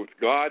 With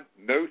God,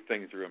 no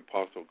things are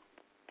impossible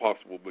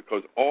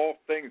because all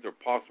things are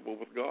possible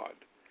with God.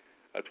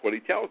 That's what he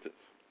tells us.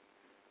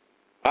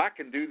 I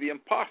can do the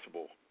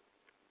impossible.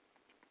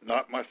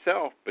 Not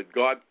myself, but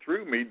God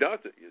through me does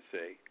it, you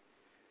see.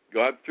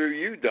 God through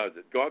you does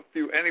it. God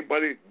through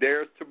anybody that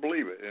dares to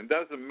believe it. And it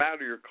doesn't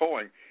matter your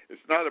calling.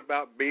 It's not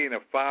about being a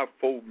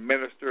fivefold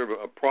minister,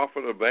 a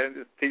prophet,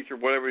 evangelist, teacher,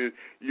 whatever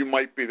you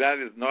might be. That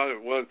is not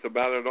what it's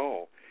about at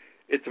all.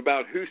 It's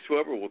about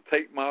whosoever will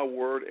take my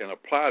word and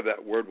apply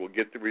that word will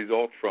get the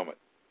results from it.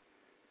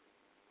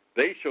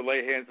 They shall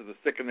lay hands on the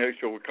sick and they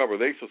shall recover.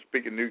 They shall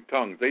speak in new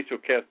tongues. They shall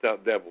cast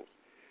out devils.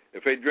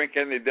 If they drink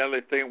any deadly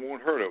thing, it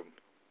won't hurt them.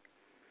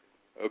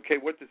 Okay,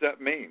 what does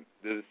that mean?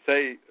 Does it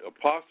say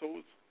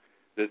apostles?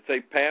 Does it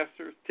say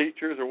pastors,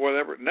 teachers, or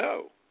whatever?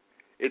 No.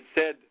 It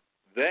said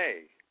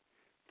they.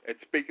 It's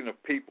speaking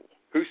of people.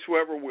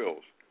 Whosoever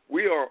wills.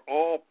 We are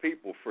all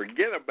people.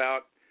 Forget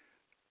about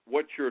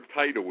what your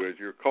title is,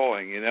 your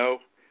calling, you know.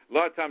 A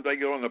lot of times I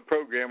get on the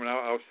program and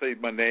I'll say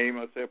my name.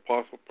 I'll say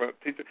apostle,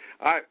 teacher.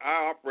 I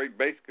operate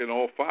basically in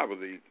all five of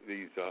these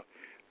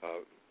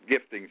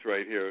giftings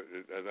right here.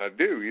 I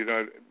do, you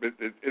know. But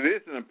it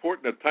isn't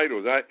important, the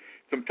titles.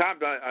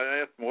 Sometimes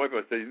I ask my wife,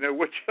 I say, you know,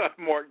 what should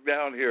I mark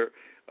down here?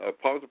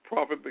 Apostle,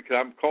 prophet, because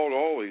I'm called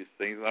all these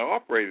things and I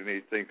operate in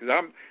these things.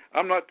 Because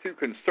I'm not too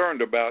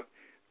concerned about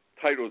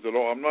titles at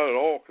all. I'm not at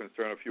all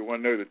concerned, if you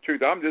want to know the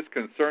truth. I'm just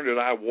concerned that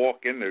I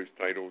walk in those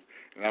titles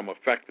and I'm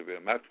effective in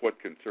them. That's what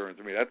concerns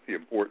me. That's the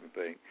important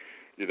thing.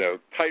 You know,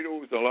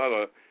 titles, a lot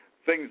of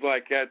things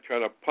like that try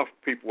to puff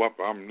people up.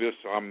 I'm this,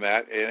 I'm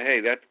that. And,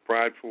 hey, that's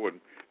prideful, and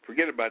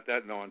forget about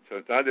that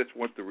nonsense. I just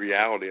want the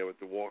reality of it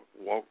to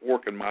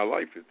work in my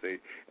life, you see.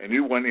 And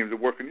you want him to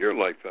work in your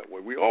life that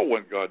way. We all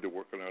want God to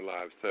work in our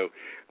lives. So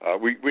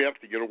we have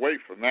to get away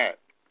from that.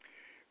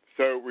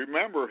 So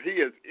remember, he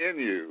is in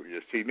you, you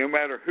see. No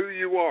matter who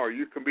you are,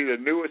 you can be the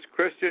newest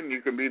Christian,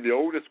 you can be the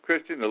oldest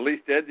Christian, the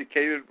least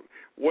educated,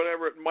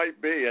 whatever it might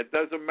be. It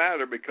doesn't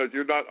matter, because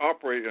you're not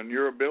operating on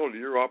your ability.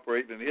 You're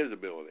operating in his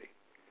ability,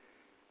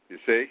 you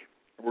see.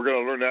 We're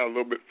going to learn that a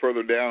little bit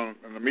further down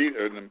in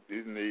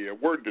the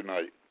word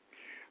tonight.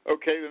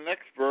 Okay, the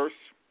next verse,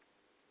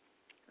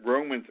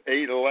 Romans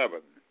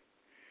 8:11.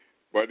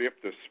 But if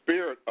the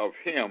spirit of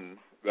him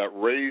that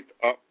raised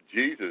up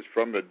Jesus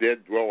from the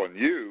dead dwell in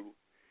you,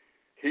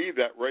 he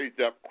that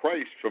raised up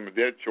Christ from the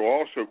dead shall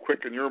also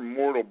quicken your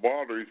mortal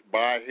bodies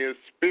by his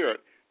spirit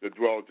that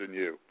dwells in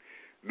you.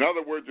 In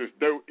other words, there's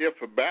no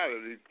if about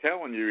it. He's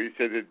telling you, he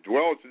said, it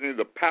dwells in you,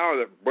 the power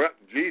that brought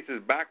Jesus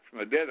back from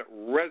the dead, that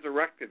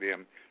resurrected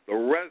him. The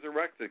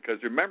resurrected,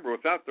 because remember,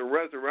 without the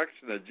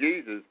resurrection of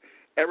Jesus,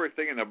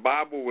 everything in the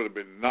Bible would have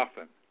been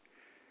nothing.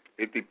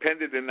 It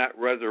depended in that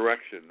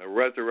resurrection, the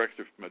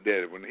resurrection from the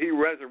dead. When he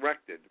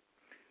resurrected,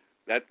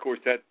 that, of course,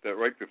 that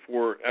right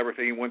before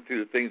everything, he went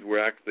through the things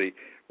where actually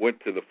went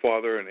to the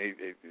Father, and he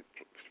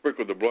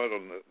sprinkled the blood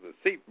on the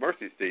seat,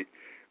 mercy seat.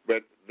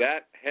 But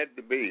that had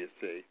to be, you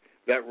see,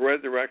 that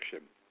resurrection.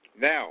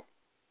 Now,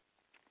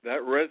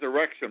 that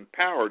resurrection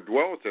power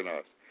dwells in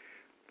us.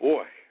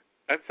 Boy,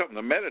 that's something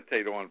to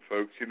meditate on,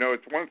 folks. You know,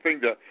 it's one thing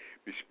to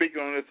be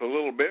speaking on this a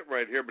little bit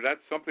right here, but that's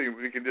something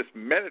we can just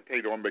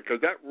meditate on,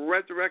 because that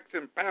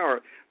resurrection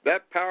power,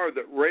 that power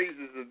that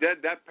raises the dead,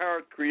 that power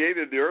that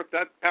created the earth,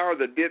 that power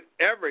that did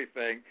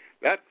everything,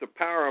 that's the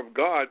power of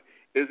God,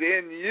 is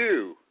in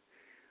you.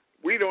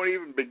 We don't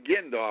even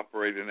begin to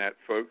operate in that,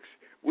 folks.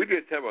 We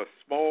just have a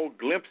small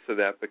glimpse of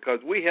that, because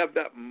we have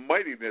that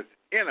mightiness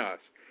in us.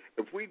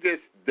 If we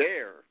just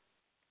dare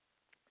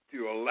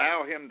to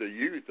allow him to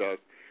use us,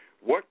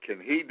 what can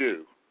he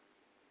do?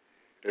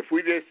 If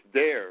we just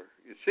dare,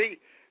 you see,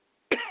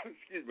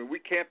 excuse me, we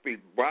can't be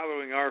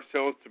bothering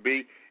ourselves to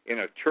be in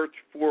a church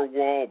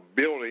four-wall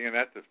building, and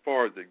that's as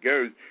far as it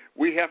goes.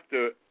 We have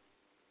to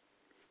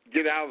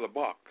get out of the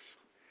box,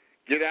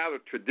 get out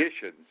of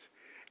traditions,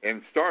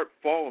 and start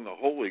following the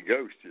Holy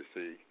Ghost, you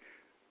see,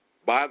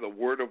 by the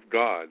Word of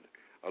God.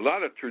 A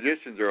lot of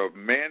traditions are of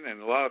men,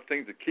 and a lot of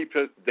things that keep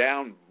us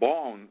down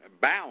bound,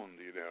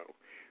 you know.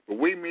 But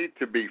we need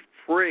to be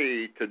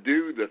free to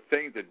do the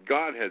things that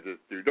God has us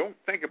do. Don't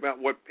think about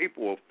what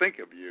people will think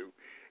of you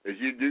as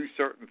you do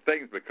certain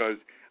things, because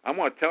I'm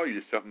going to tell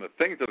you something. The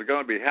things that are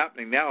going to be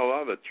happening now, a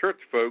lot of the church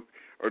folk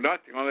are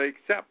not going to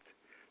accept.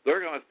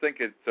 They're going to think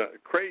it's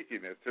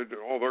craziness. They're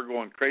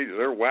going crazy.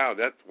 They're wild.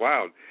 That's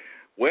wild.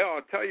 Well,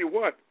 I'll tell you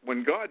what.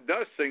 When God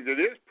does things,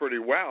 it is pretty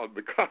wild,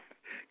 because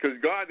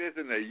God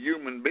isn't a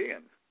human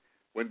being.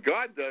 When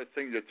God does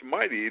things, it's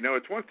mighty. You know,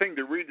 it's one thing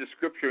to read the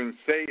Scripture and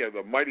say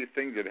the mighty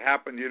things that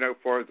happened, you know, as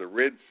far as the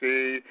Red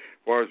Sea,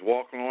 as far as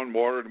walking on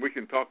water, and we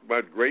can talk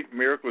about great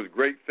miracles,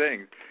 great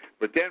things.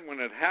 But then when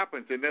it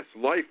happens in this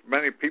life,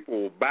 many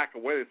people will back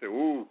away and say,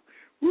 ooh,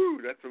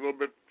 that's a little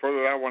bit further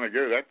than I want to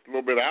go. That's a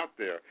little bit out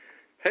there.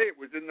 Hey, it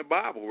was in the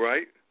Bible,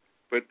 right?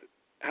 But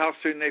how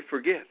soon they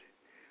forget.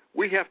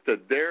 We have to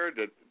dare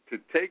to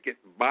take it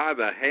by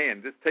the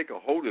hand, just take a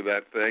hold of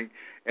that thing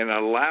and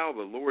allow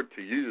the Lord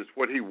to use us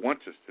what he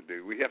wants us to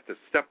do. We have to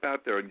step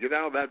out there and get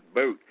out of that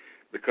boat,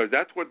 because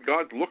that's what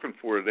God's looking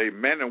for today.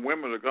 Men and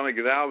women are going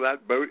to get out of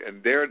that boat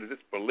and dare to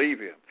just believe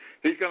him.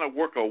 He's going to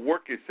work a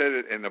work, he said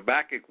it in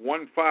Habakkuk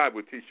 1:5,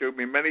 which he showed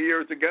me many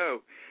years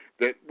ago,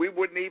 that we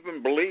wouldn't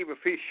even believe if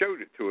he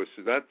showed it to us.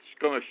 So that's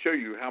going to show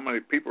you how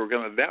many people are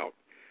going to doubt.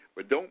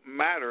 But don't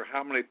matter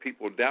how many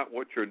people doubt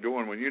what you're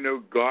doing. When you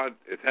know God,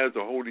 it has a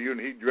hold of you and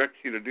he directs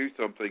you to do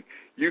something,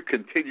 you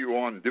continue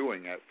on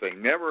doing that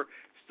thing. Never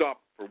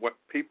stop for what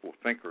people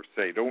think or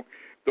say.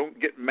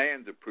 Don't get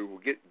man's approval,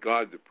 get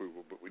God's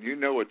approval. But when you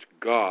know it's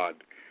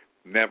God,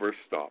 never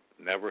stop.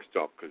 Never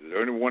stop, because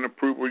there's only one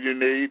approval you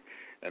need,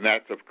 and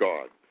that's of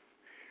God.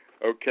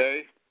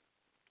 Okay?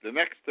 The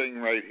next thing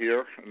right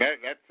here,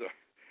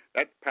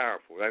 that's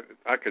powerful.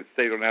 I could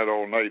stay on that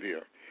all night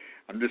here.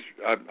 I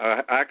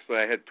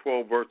had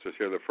 12 verses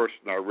here. The first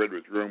one I read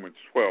was Romans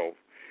 12.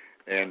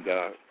 And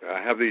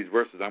I have these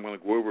verses. I'm going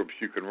to go over them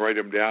so you can write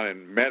them down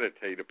and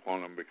meditate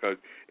upon them, because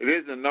it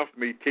isn't enough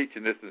me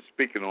teaching this and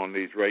speaking on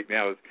these right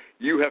now.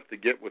 You have to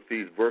get with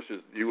these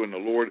verses, you and the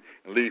Lord,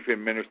 and leave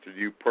him minister to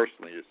you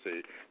personally, you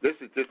see. This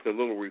is just a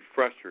little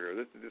refresher.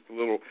 This is just a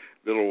little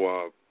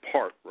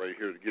part right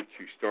here to get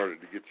you started,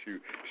 to get you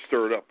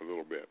stirred up a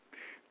little bit.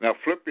 Now,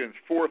 Philippians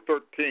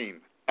 4:13.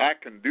 I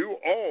can do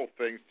all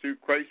things through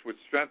Christ which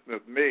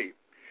strengtheneth me.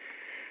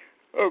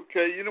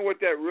 Okay, you know what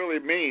that really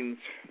means?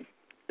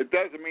 It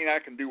doesn't mean I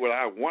can do what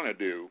I want to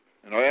do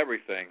and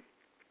everything.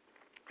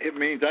 It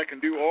means I can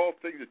do all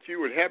things that you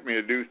would have me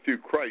to do through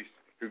Christ,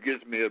 who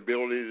gives me the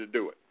ability to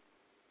do it,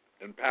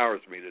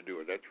 empowers me to do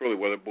it. That's really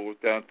what it boils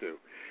down to.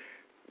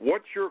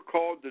 What you're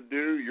called to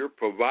do, you're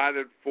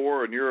provided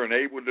for, and you're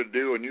enabled to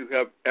do, and you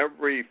have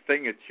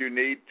everything that you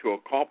need to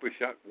accomplish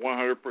that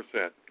 100%.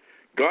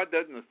 God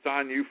doesn't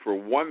assign you for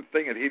one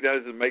thing that he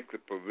doesn't make the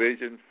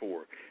provision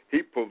for.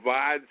 He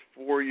provides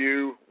for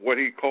you what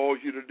he calls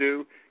you to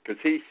do because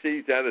he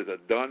sees that as a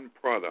done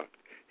product.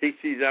 He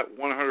sees that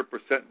 100%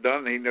 done,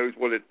 and he knows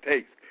what it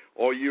takes.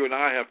 All you and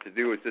I have to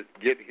do is just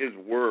get his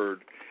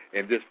word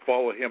and just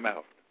follow him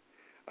out.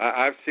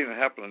 I've seen it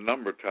happen a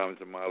number of times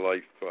in my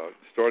life,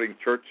 starting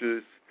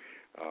churches,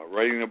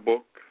 writing a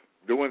book,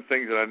 doing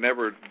things that I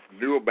never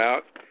knew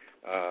about,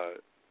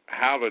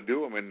 how to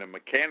do them in the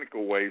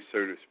mechanical way, so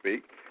to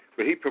speak.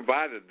 But he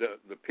provided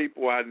the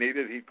people I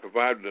needed. He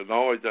provided the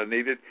knowledge I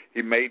needed.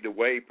 He made the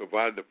way. He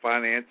provided the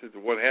finances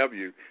and what have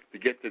you to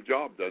get the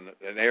job done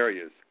in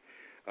areas.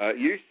 It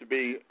used to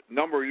be a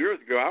number of years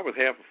ago, I was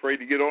half afraid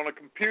to get on a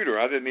computer.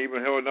 I didn't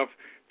even have enough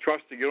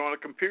trust to get on a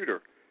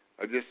computer.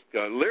 I just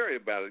leery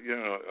about it,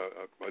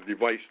 a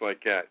device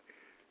like that.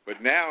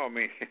 But now, I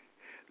mean,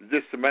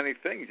 there's just so many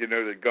things,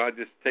 that God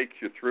just takes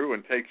you through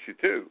and takes you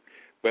to.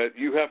 But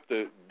you have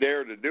to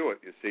dare to do it,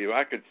 you see. If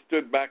I could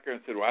stood back there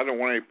and said, well, I don't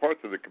want any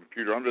parts of the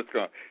computer, I'm just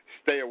going to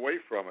stay away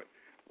from it.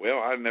 Well,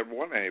 I never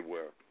went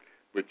anywhere.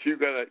 But you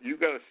gotta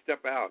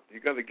step out.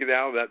 You got to get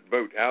out of that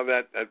boat, out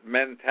of that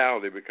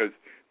mentality, because,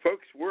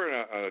 folks, we're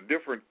in a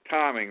different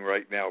timing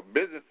right now.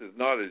 Business is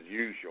not as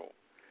usual.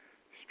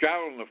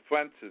 Straddling the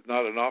fence is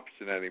not an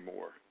option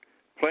anymore.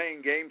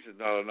 Playing games is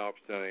not an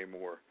option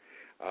anymore.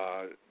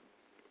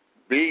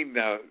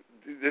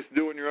 Just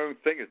doing your own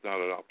thing is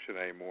not an option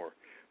anymore,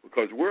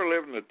 because we're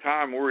living a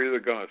time we're either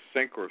going to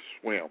sink or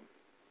swim.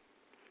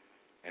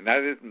 And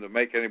that isn't to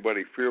make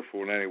anybody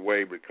fearful in any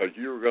way, because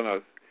you're going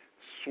to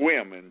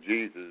swim in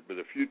Jesus. But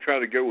if you try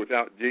to go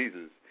without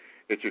Jesus,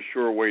 it's a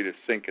sure way to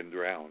sink and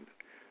drown.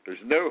 There's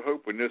no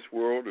hope in this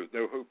world. There's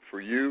no hope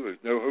for you.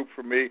 There's no hope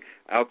for me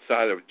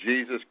outside of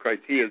Jesus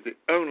Christ. He is the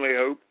only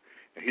hope,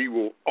 and he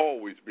will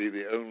always be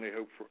the only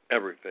hope for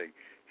everything.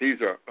 He's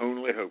our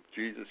only hope,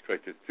 Jesus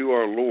Christ. It's through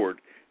our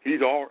Lord.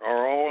 He's our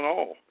all in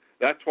all.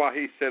 That's why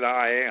he said,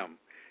 I am.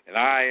 And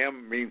I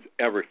am means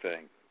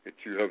everything that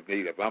you have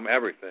need of. I'm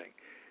everything.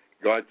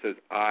 God says,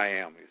 I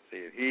am, you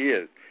see. And he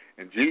is.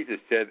 And Jesus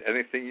said,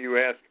 anything you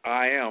ask,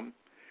 I am.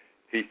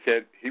 He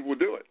said he will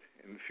do it.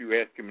 And if you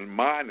ask him in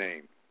my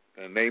name,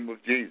 in the name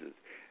of Jesus,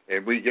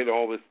 and we get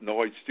all this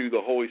knowledge through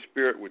the Holy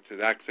Spirit, which is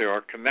actually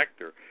our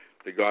connector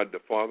to God the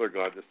Father,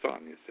 God the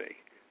Son, you see,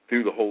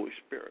 through the Holy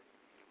Spirit.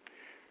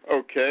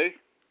 Okay.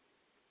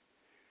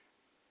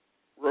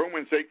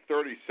 Romans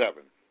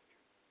 8:37.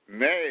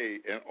 Nay,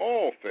 in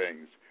all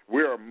things,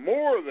 we are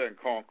more than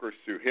conquerors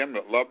through him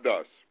that loved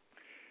us.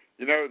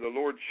 The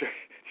Lord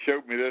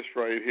showed me this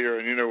right here,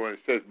 and when it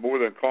says more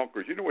than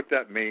conquerors, you know what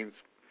that means?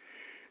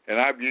 And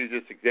I've used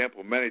this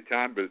example many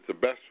times, but it's the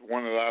best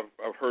one that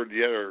I've heard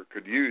yet, or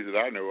could use that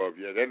I know of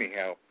yet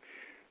anyhow.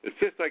 It's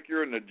just like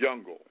you're in the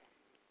jungle,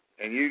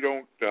 and you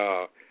don't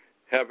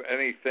have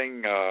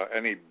anything,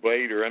 any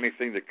blade or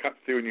anything to cut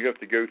through, and you have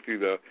to go through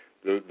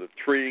the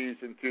trees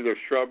and through the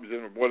shrubs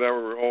and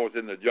whatever all is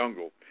in the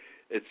jungle.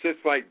 It's just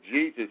like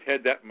Jesus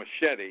had that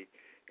machete,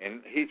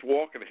 and he's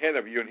walking ahead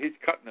of you, and he's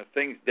cutting the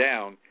things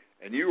down,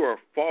 and you are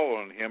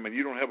following him, and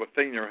you don't have a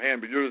thing in your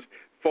hand, but you're just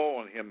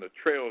following him, the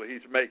trail that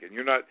he's making.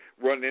 You're not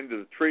running into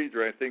the trees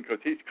or anything, because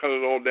he's cut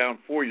it all down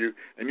for you,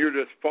 and you're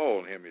just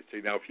following him, you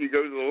see. Now, if you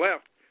go to the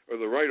left or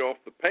the right off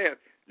the path,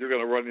 you're going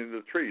to run into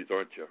the trees,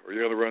 aren't you? Or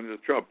you're going to run into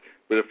the shrub.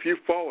 But if you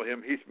follow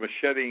him, he's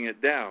macheting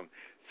it down.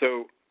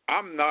 So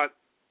I'm not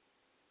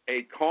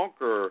a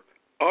conqueror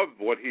of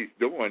what he's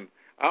doing.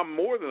 I'm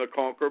more than a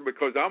conqueror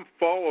because I'm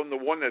following the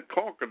one that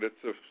conquered it,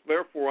 so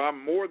therefore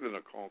I'm more than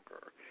a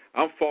conqueror.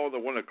 I'm following the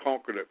one that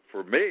conquered it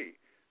for me.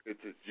 It's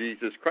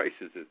Jesus Christ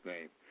is his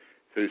name.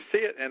 So see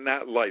it in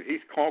that light. He's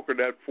conquered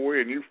that for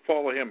you, and you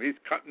follow him. He's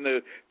cutting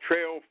the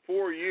trail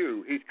for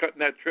you. He's cutting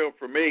that trail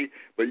for me,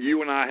 but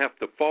you and I have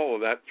to follow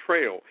that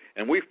trail.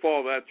 And we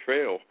follow that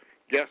trail.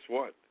 Guess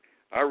what?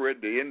 I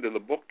read the end of the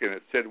book, and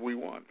it said we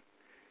won.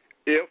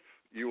 If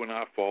you and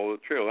I follow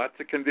the trail. That's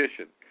a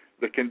condition.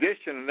 The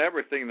condition in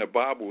everything in the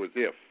Bible is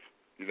if.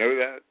 You know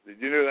that?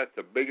 Did you know that's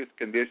the biggest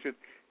condition?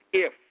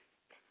 If.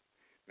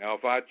 Now,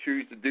 if I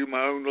choose to do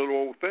my own little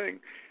old thing,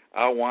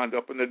 I'll wind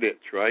up in the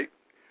ditch, right?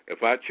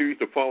 If I choose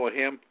to follow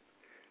him,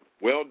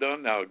 well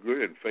done, thou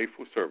good and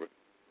faithful servant.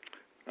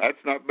 That's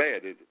not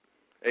bad, is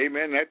it?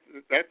 Amen.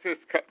 That's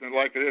just cutting it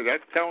like it is.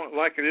 That's telling it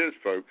like it is,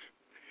 folks.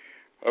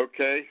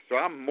 Okay, so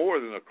I'm more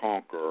than a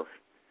conqueror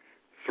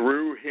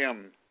through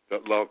him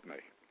that loved me.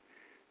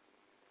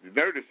 You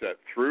notice that,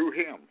 through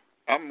him.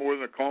 I'm more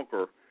than a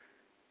conqueror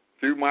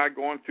through my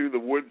going through the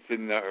woods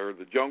or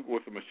the jungle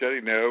with the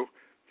machete. No,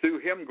 through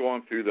him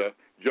going through the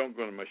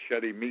jungle and the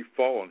machete, me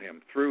following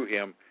him. Through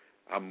him,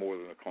 I'm more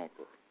than a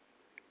conqueror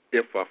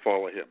if I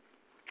follow him.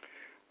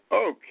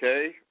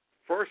 Okay,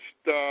 1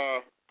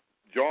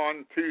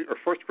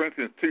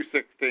 Corinthians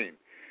 2:16.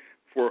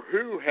 For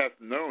who hath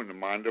known the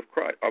mind of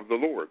Christ, of the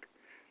Lord,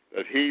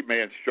 that he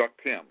may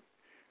instruct him?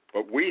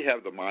 But we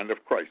have the mind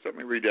of Christ. Let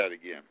me read that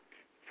again.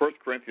 1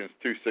 Corinthians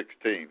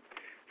 2:16.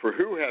 For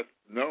who hath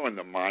known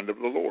the mind of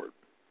the Lord,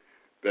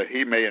 that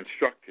he may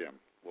instruct him?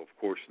 Well, of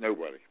course,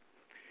 nobody.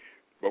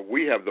 But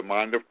we have the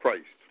mind of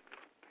Christ.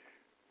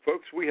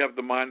 Folks, we have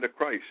the mind of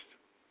Christ.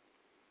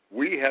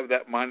 We have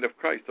that mind of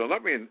Christ. So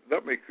let me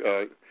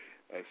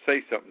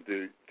say something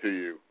to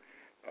you.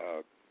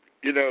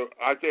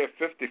 Isaiah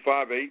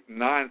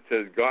 55:8-9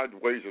 says, God's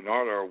ways are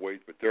not our ways,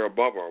 but they're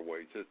above our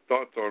ways. His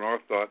thoughts aren't our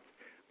thoughts.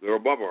 They're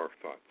above our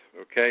thoughts,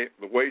 okay?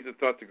 The ways and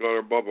thoughts of God are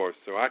above ours,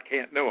 so I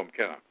can't know them,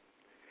 can I?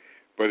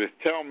 But it's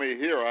telling me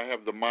here I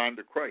have the mind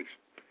of Christ.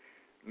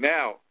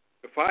 Now,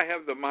 if I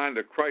have the mind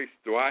of Christ,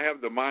 do I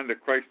have the mind of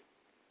Christ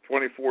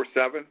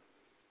 24/7?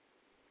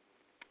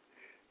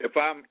 If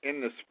I'm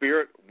in the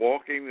Spirit,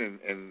 walking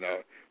and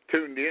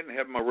tuned in,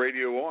 have my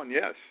radio on,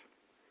 yes.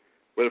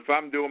 But if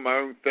I'm doing my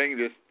own thing,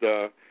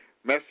 just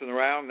messing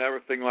around and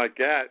everything like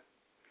that,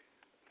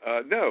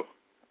 no.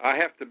 I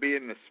have to be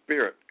in the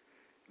Spirit.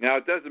 Now,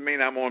 it doesn't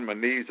mean I'm on my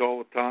knees all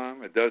the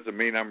time. It doesn't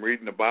mean I'm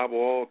reading the Bible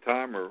all the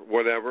time or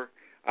whatever.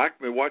 I can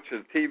be watching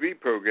a TV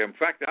program. In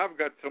fact, I've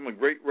got some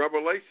great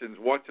revelations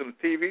watching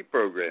a TV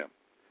program.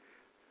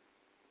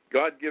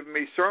 God given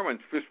me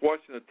sermons just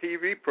watching a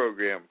TV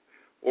program.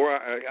 Or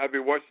I'd be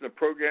watching a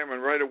program,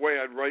 and right away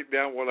I'd write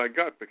down what I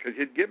got because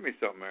he'd give me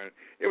something.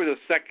 It was a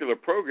secular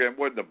program. It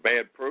wasn't a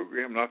bad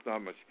program, nothing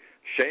I'm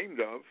ashamed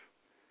of.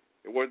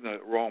 It wasn't a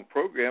wrong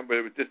program, but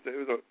it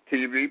was a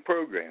TV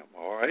program,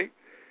 all right?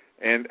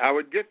 And I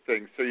would get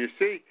things. So you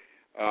see,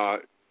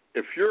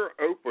 if you're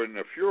open,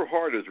 if your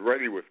heart is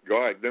ready with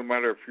God, no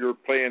matter if you're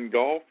playing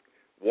golf,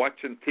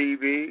 watching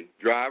TV,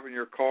 driving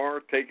your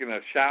car, taking a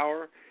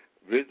shower,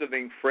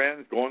 visiting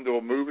friends, going to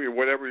a movie, or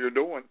whatever you're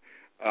doing,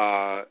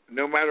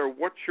 no matter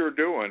what you're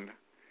doing,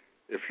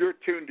 if you're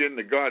tuned in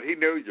to God, he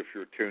knows if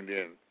you're tuned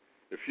in.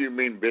 If you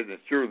mean business,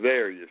 you're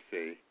there, you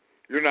see.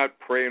 You're not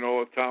praying all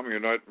the time. You're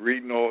not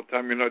reading all the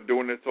time. You're not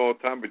doing this all the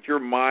time. But your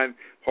mind,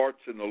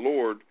 heart's in the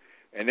Lord.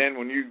 And then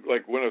when you,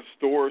 like, win a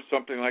store or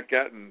something like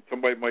that, and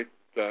somebody might,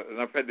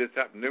 and I've had this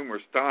happen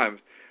numerous times,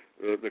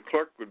 the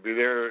clerk would be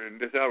there and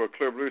just out of a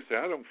clear blue say,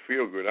 I don't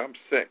feel good. I'm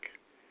sick.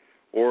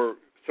 Or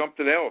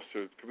something else.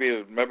 Or it could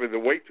be maybe the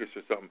waitress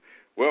or something.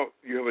 Well,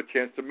 you have a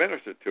chance to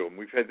minister to them.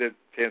 We've had that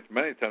chance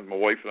many times. My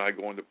wife and I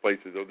go into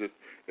places.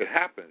 It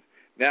happens.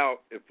 Now,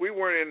 if we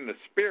weren't in the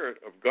Spirit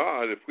of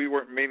God, if we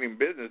weren't meaning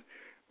business,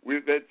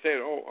 they'd say,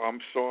 oh, I'm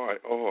sorry.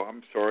 Oh,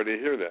 I'm sorry to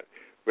hear that.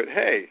 But,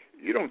 hey,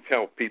 you don't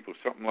tell people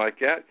something like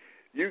that.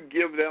 You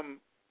give them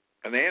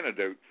an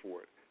antidote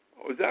for it.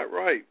 Oh, is that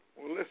right?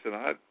 Well, listen,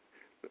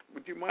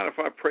 would you mind if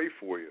I pray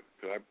for you?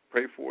 Could I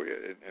pray for you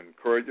and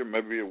encourage you?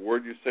 Maybe a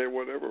word you say,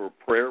 whatever, or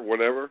prayer,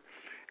 whatever.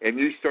 And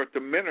you start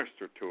to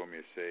minister to them,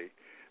 you see.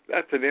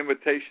 That's an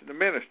invitation to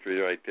ministry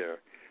right there.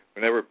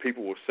 Whenever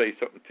people will say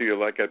something to you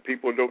like that,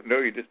 people don't know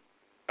you just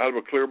out of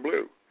a clear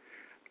blue.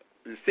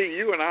 You see,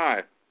 you and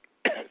I,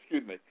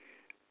 excuse me,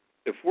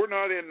 if we're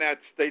not in that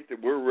state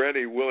that we're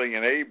ready, willing,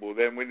 and able,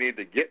 then we need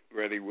to get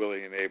ready,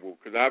 willing, and able.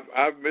 Because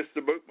I've missed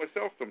the boat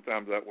myself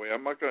sometimes that way.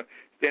 I'm not going to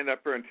stand up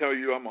here and tell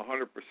you I'm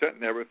 100%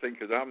 in everything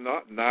because I'm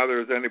not.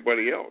 Neither is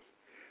anybody else.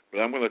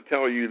 But I'm going to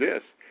tell you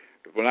this.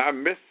 When I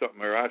miss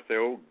something or I say,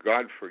 oh,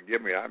 God,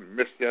 forgive me, I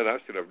missed that,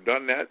 I should have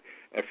done that,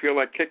 I feel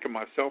like kicking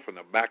myself in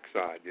the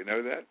backside. You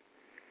know that?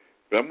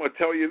 But I'm going to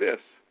tell you this.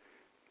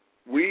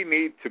 We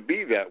need to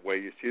be that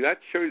way. You see, that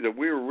shows that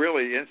we're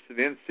really instant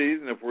in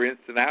season if we're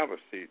instant out of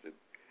season.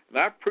 And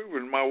I've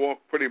proven in my walk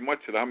pretty much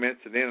that I'm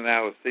instant in and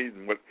out of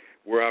season,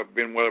 where I've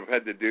been, what I've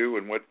had to do,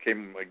 and what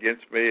came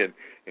against me, and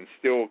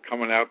still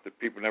coming out that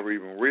people never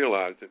even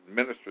realized it, and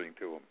ministering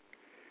to them.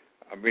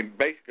 I mean,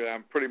 basically,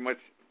 I'm pretty much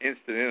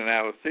instant in and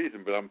out of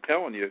season, but I'm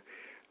telling you,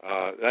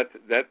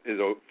 that is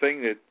a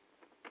thing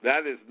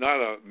that is not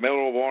a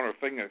Medal of Honor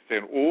thing that's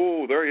saying,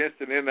 oh, they're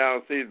instant in and out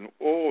of season,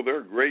 oh, they're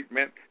great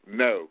men.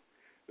 No.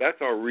 That's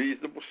our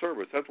reasonable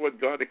service. That's what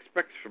God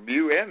expects from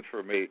you and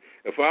from me.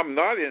 If I'm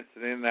not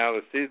instant in and out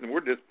of season, we're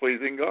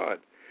displeasing God.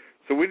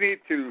 So we need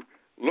to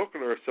look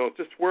at ourselves,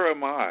 just where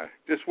am I?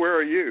 Just where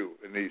are you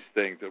in these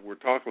things that we're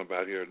talking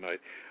about here tonight?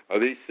 Are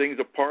these things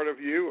a part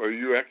of you? Are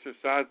you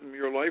exercising them in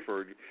your life?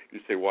 Or you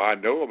say, well, I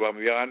know about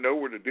them. Yeah, I know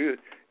where to do it.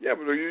 Yeah,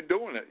 but are you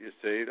doing it, you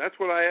see? That's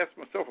what I ask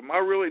myself. Am I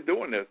really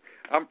doing this?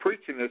 I'm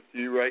preaching this to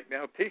you right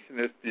now, teaching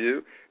this to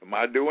you. Am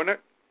I doing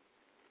it?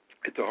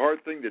 It's a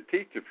hard thing to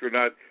teach if you're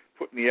not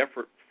putting the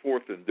effort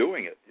forth in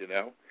doing it, you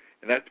know.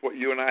 And that's what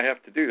you and I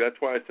have to do. That's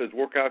why it says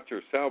work out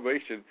your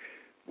salvation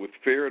with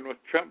fear and with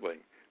trembling.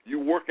 You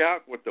work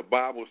out what the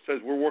Bible says.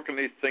 We're working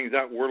these things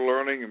out. We're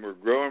learning and we're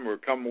growing. We're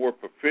becoming more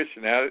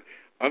proficient at it,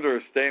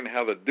 understanding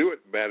how to do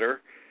it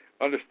better,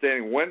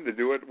 understanding when to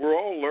do it. We're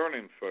all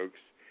learning, folks.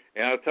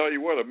 And I'll tell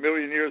you what,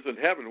 1,000,000 years in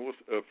heaven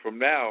from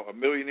now,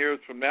 1,000,000 years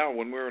from now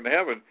when we're in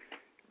heaven,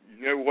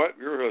 you know what?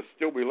 We're going to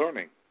still be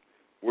learning.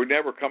 We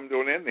never come to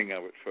an ending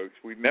of it, folks.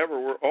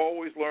 We're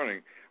always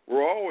learning.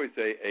 We're always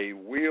a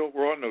wheel.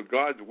 We're on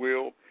God's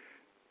wheel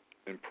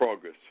in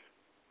progress.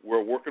 we're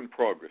a work in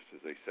progress,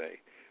 as they say.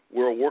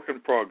 We're a work in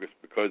progress,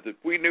 because if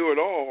we knew it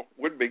all,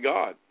 it wouldn't be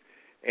God.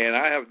 And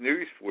I have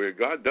news for you.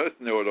 God does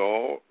know it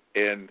all,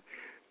 and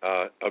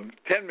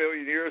 10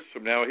 million years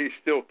from now, he's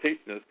still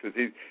teaching us, because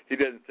he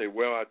doesn't say,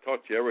 well, I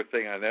taught you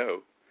everything I know.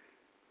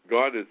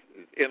 God is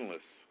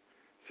endless.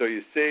 So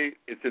you see,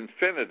 it's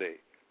infinity.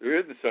 There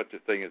isn't such a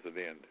thing as an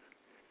end.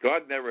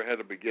 God never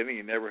had a beginning.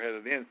 He never had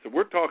an end. So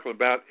we're talking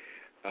about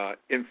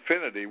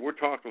infinity. We're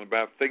talking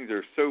about things that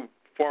are so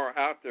far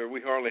out there,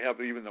 we hardly have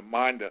even the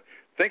mind to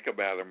think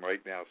about them right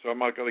now. So I'm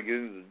not going to get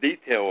into the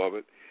detail of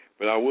it,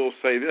 but I will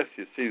say this.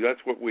 You see, that's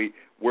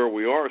where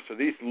we are. So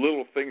these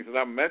little things that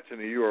I'm mentioning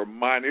to you are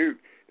minute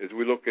as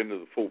we look into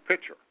the full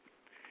picture.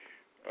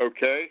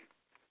 Okay?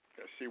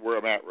 Let's see where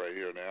I'm at right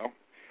here now.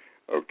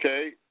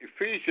 Okay,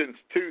 Ephesians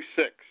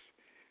 2:6.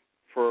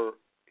 For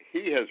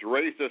he has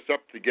raised us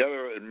up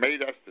together and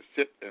made us to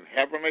sit in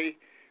heavenly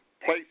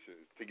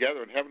places,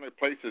 together in heavenly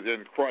places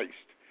in Christ.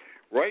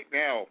 Right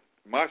now,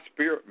 my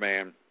spirit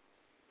man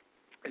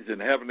is in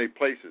heavenly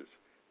places.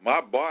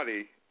 My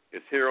body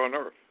is here on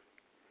earth.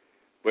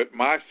 But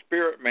my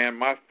spirit man,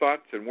 my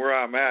thoughts and where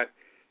I'm at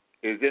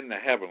is in the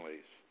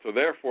heavenlies. So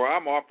therefore,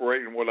 I'm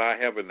operating what I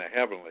have in the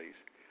heavenlies,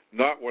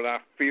 not what I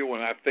feel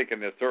when I think in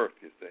this earth,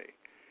 you see.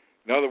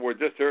 In other words,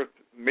 this earth,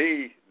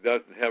 me,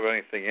 doesn't have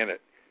anything in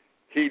it.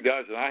 He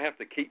does, and I have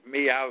to keep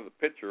me out of the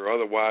picture,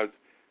 otherwise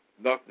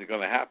nothing's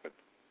going to happen.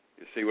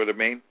 You see what I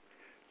mean?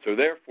 So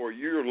therefore,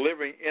 you're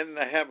living in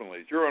the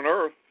heavenlies. You're on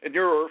earth, and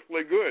you're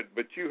earthly good,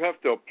 but you have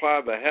to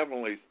apply the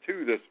heavenlies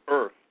to this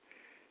earth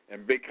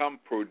and become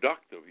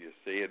productive, you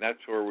see, and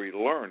that's where we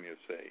learn, you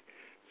see.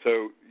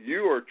 So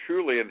you are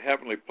truly in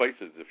heavenly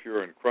places if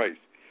you're in Christ.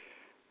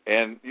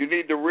 And you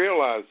need to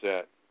realize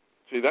that.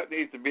 See, that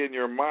needs to be in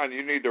your mind.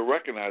 You need to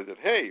recognize that,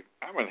 hey,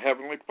 I'm in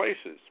heavenly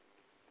places.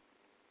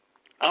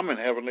 I'm in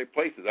heavenly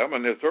places. I'm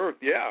in this earth,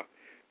 yeah,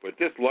 but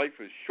this life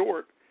is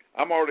short.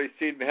 I'm already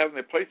seeing the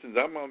heavenly places.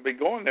 I'm going to be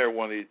going there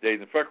one of these days.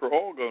 In fact, we're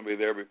all going to be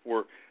there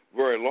before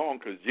very long,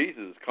 because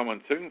Jesus is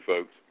coming soon,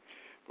 folks.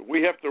 But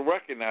we have to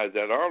recognize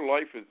that our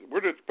life is,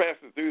 we're just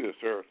passing through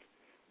this earth.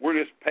 We're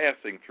just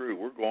passing through.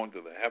 We're going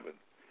to the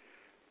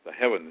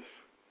heavens,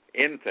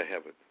 into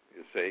heaven,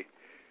 you see.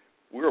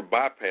 We're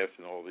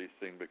bypassing all these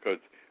things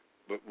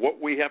but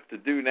what we have to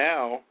do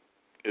now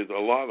is a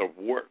lot of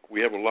work.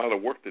 We have a lot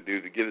of work to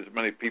do to get as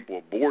many people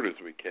aboard as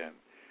we can,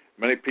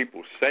 many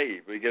people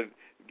saved. We get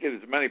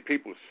as many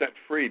people set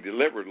free,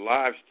 delivered,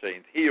 lives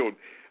changed, healed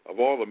of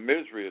all the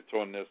misery that's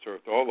on this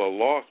earth, all the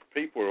lost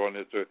people on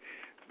this earth.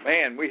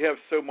 Man, we have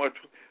so much.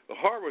 The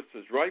harvest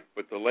is ripe,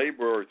 but the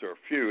laborers are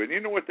few. And you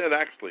know what that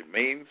actually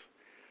means?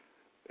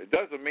 It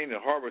doesn't mean the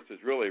harvest is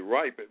really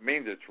ripe. It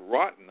means it's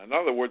rotten. In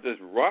other words, it's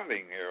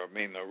rotting here. I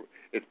mean,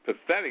 it's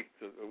pathetic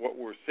to what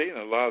we're seeing,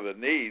 a lot of the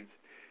needs.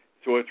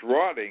 So it's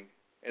rotting,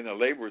 and the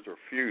laborers are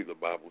few, the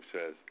Bible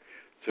says.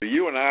 So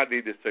you and I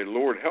need to say,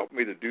 Lord, help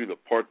me to do the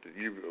part that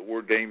you've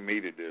ordained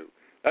me to do.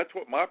 That's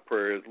what my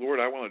prayer is. Lord,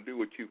 I want to do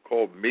what you've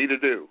called me to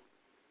do.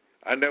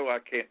 I know I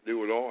can't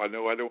do it all. I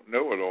know I don't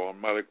know it all.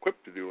 I'm not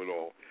equipped to do it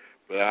all.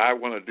 But I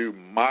want to do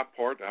my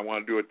part. I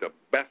want to do it the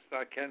best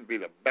I can, be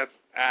the best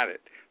at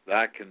it that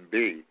I can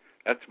be.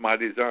 That's my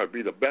desire,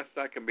 be the best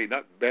I can be,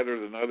 not better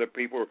than other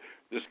people.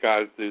 This guy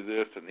does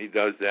this, and he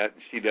does that,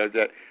 and she does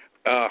that.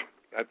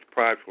 That's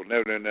prideful.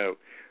 No.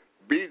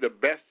 Be the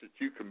best that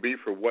you can be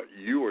for what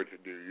you are to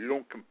do. You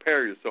don't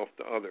compare yourself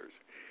to others,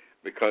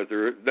 because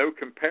there is no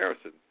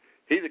comparison.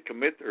 He that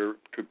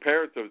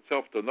compares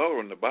himself to another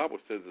one, the Bible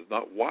says, is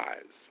not wise.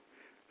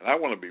 And I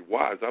want to be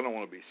wise. I don't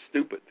want to be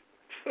stupid.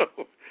 So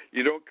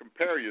you don't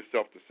compare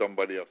yourself to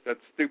somebody else. That's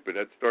stupid.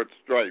 That starts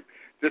strife.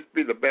 Just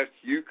be the best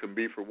you can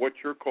be for what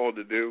you're called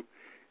to do,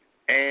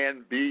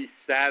 and be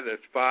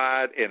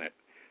satisfied in it.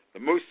 The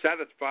most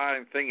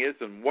satisfying thing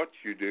isn't what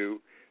you do.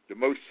 The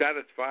most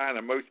satisfying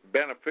and most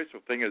beneficial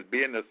thing is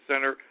being the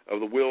center of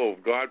the will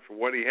of God for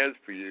what he has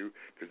for you,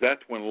 because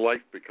that's when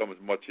life becomes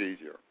much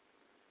easier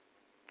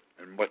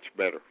and much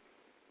better.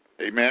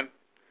 Amen?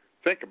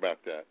 Think about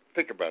that.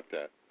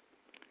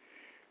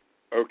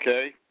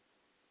 Okay.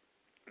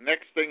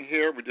 Next thing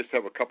here, we just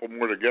have a couple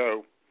more to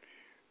go.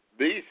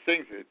 These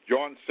things,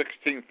 John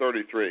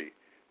 16:33.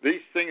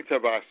 These things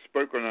have I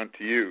spoken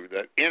unto you,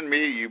 that in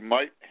me you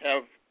might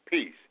have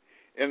peace.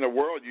 In the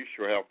world you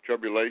shall have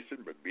tribulation,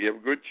 but be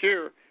of good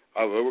cheer.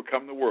 I've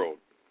overcome the world.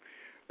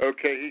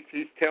 Okay,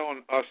 he's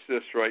telling us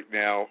this right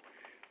now,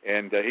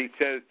 and he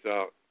says,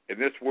 in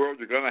this world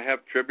you're going to have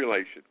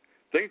tribulation.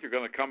 Things are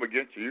going to come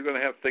against you. You're going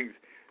to have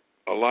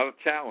a lot of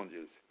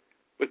challenges.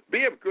 But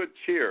be of good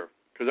cheer,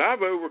 because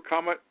I've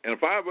overcome it, and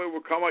if I've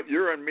overcome it,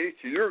 you're in me,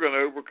 so you're going to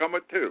overcome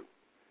it too.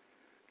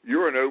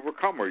 You're an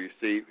overcomer, you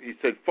see. He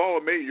said, follow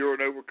me, you're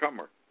an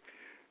overcomer.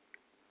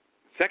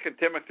 2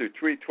 Timothy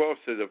 3:12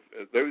 says,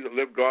 if those that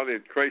live godly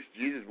in Christ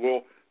Jesus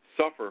will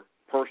suffer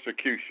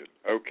persecution.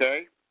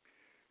 Okay?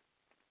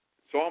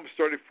 Psalms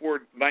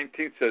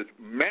 34:19 says,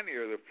 many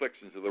are the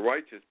afflictions of the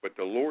righteous, but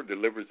the Lord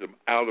delivers them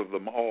out of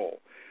them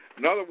all.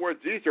 In other words,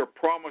 these are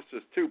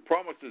promises too.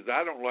 Promises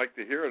I don't like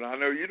to hear, and I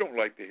know you don't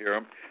like to hear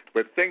them,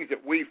 but things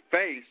that we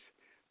face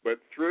But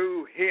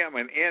through him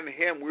and in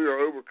him, we are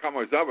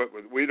overcomers of it.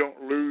 But we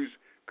don't lose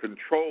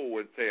control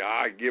and say,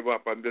 I give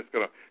up. I'm just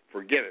going to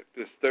forget it.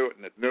 Just throw it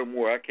in it. No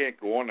more. I can't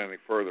go on any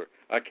further.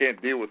 I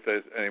can't deal with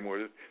this anymore.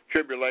 This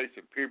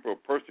tribulation, people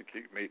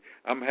persecute me.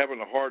 I'm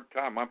having a hard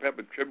time. I'm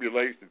having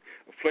tribulation,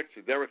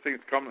 afflictions. Everything's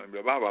coming.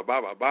 Blah, blah,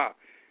 blah, blah, blah.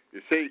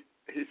 You see,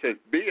 he says,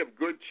 be of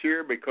good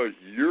cheer because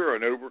you're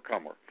an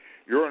overcomer.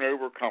 You're an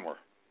overcomer.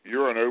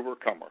 You're an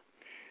overcomer.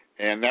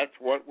 And that's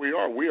what we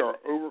are. We are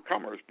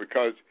overcomers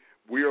because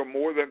we are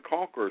more than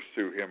conquerors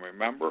through him.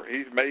 Remember,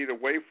 he's made a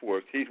way for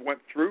us. He's went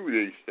through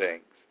these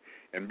things.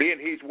 And being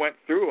he's went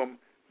through them,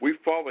 we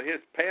follow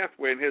his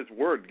pathway and his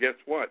word. Guess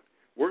what?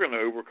 We're going to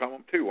overcome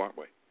them too, aren't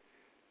we?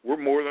 We're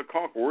more than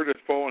conquerors. We're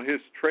just following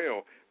his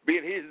trail.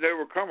 Being he's an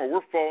overcomer,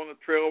 we're following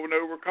the trail of an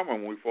overcomer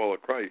when we follow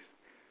Christ.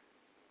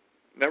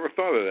 Never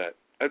thought of that.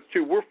 That's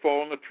true. We're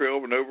following the trail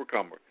of an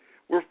overcomer.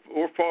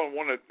 We're following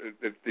one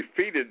that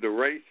defeated the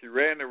race. He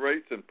ran the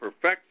race in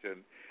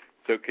perfection.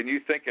 So can you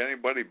think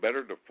anybody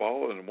better to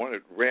follow than one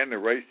that ran the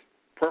race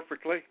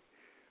perfectly?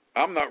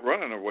 I'm not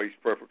running a race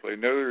perfectly.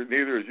 Neither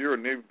is you, or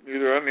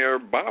neither any other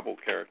Bible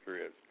character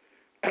is.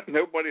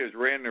 Nobody has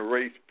ran the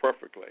race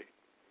perfectly.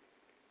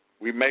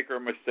 We make our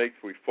mistakes.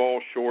 We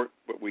fall short,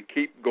 but we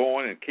keep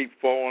going and keep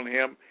following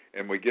him,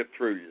 and we get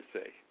through, you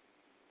see.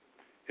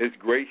 His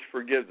grace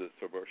forgives us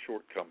of our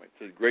shortcomings.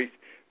 His grace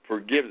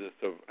forgives us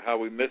of how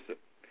we miss it.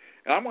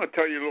 And I'm going to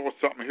tell you a little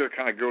something here,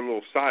 kind of go a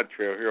little side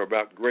trail here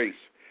about grace.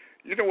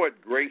 You know what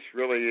grace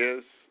really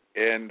is?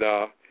 And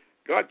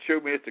God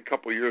showed me this a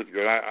couple of years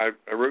ago.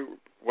 I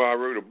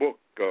wrote a book,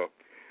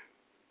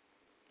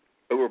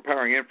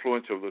 Overpowering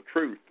Influence of the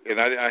Truth, and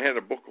I had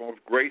a book on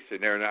grace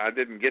in there, and I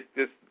didn't get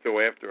this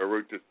until after I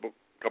wrote this book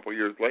a couple of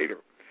years later.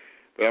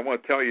 But I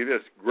want to tell you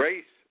this.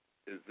 Grace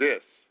is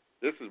this.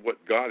 This is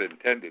what God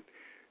intended.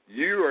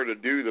 You are to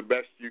do the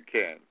best you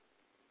can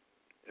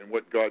in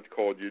what God's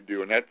called you to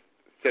do, and that's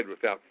said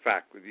without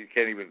fact. You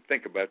can't even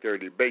think about that or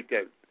debate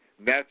that.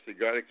 Naturally,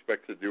 God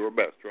expects us to do our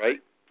best, right?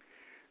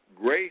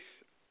 Grace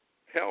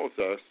tells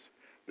us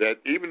that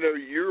even though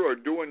you are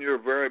doing your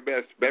very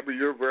best, maybe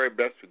your very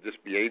best would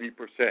just be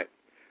 80%.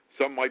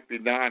 Some might be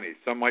 90,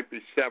 some might be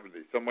 70,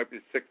 some might be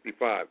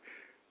 65.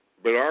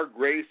 But our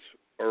grace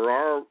or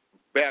our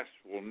best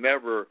will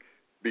never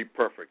be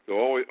perfect.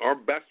 Our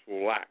best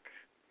will lack.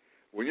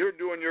 When you're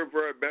doing your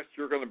very best,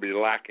 you're going to be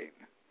lacking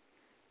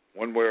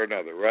one way or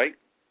another, right?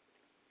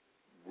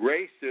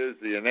 Grace is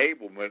the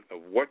enablement of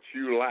what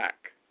you lack.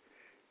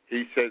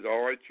 He says,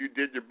 all right, you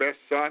did your best,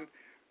 son.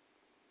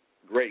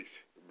 Grace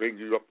brings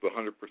you up to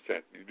 100%.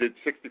 You did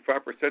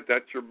 65%,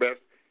 that's your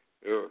best.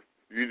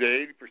 You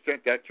did 80%,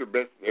 that's your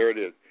best. There it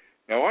is.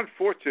 Now,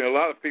 unfortunately, a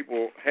lot of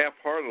people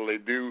half-heartedly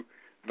do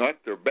not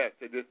their best.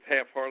 They just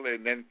half-heartedly,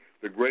 and then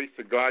the grace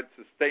of God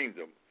sustains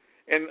them.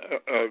 And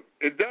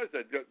it does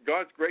that.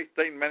 God's grace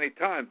sustained many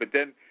times, but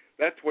then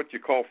that's what you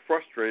call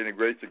frustrating the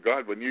grace of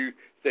God when you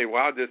say,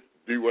 well, I'll just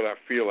do what I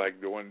feel like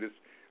doing.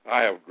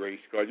 I have grace,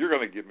 God. You're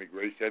going to give me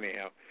grace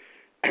anyhow.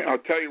 And I'll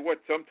tell you what,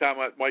 sometimes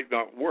that might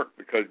not work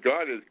because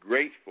God is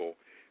graceful.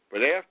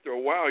 But after a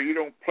while, you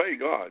don't play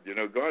God. You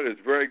know, God is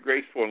very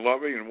graceful and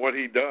loving in what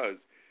he does.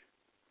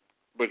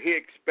 But he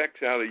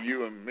expects out of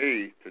you and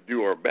me to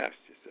do our best,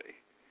 you see.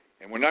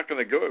 And we're not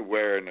going to go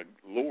anywhere in the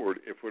Lord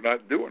if we're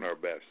not doing our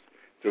best.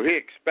 So he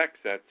expects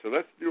that. So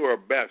let's do our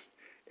best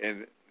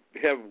and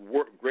have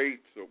grace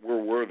that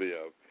we're worthy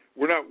of.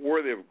 We're not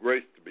worthy of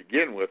grace to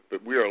begin with,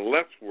 but we are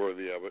less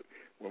worthy of it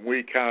when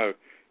we kind of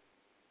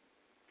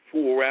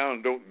fool around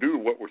and don't do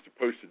what we're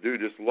supposed to do,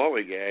 just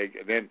lollygag,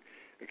 and then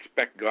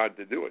expect God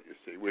to do it, you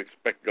see. We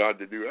expect God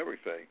to do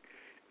everything.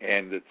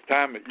 And it's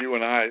time that you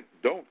and I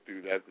don't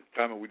do that. It's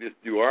time that we just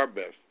do our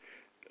best.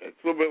 It's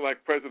a little bit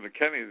like President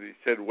Kennedy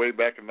said way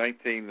back in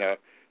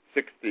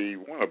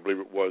 1961, I believe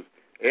it was,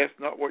 ask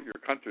not what your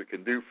country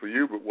can do for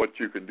you, but what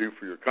you can do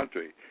for your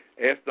country.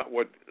 Ask not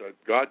what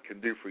God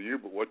can do for you,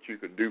 but what you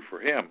can do for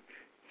him.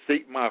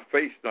 Seek my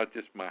face, not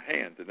just my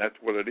hands, and that's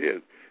what it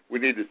is. We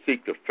need to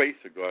seek the face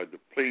of God to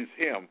please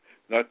him,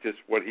 not just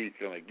what he's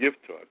going to give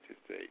to us, you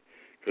see.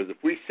 Because if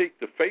we seek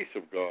the face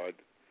of God,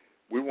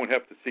 we won't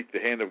have to seek the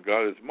hand of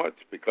God as much,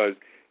 because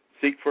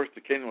seek first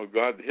the kingdom of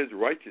God and his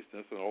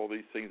righteousness, and all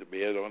these things will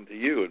be added unto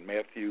you in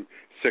Matthew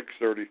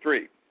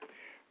 6:33.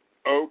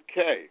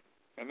 Okay,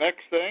 the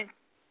next thing,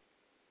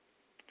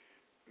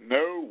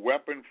 no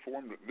weapon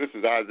formed, this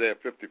is Isaiah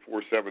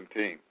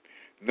 54:17.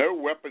 No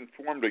weapon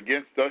formed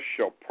against us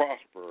shall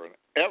prosper, and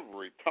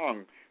every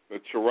tongue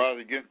that shall rise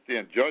against thee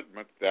in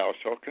judgment thou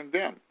shalt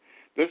condemn.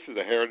 This is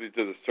the heritage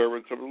of the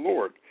servants of the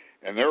Lord,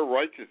 and their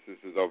righteousness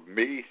is of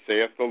me,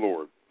 saith the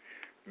Lord.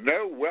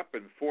 No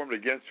weapon formed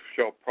against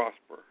shall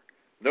prosper.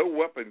 No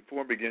weapon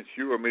formed against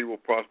you or me will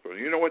prosper. And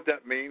you know what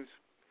that means?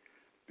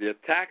 The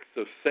attacks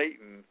of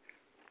Satan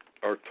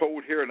are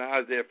told here in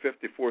Isaiah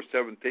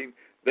 54:17,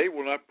 they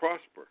will not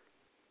prosper.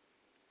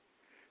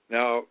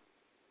 Now,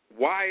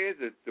 why is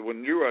it that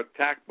when you're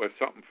attacked by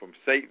something from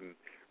Satan,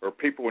 or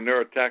people when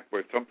they're attacked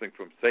by something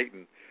from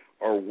Satan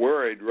are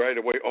worried right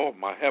away, oh,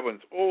 my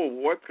heavens, oh,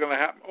 what's going to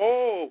happen?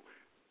 Oh,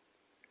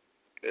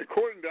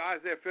 According to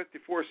Isaiah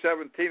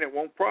 54:17, it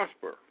won't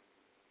prosper.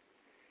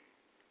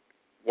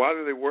 Why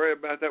do they worry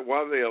about that?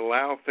 Why do they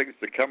allow things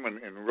to come and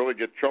really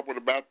get troubled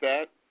about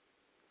that?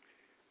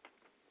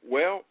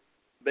 Well,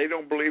 they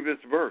don't believe this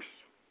verse.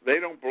 They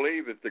don't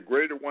believe that the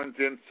greater one's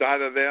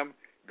inside of them.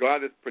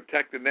 God is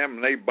protecting them,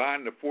 and they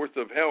bind the force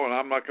of hell, and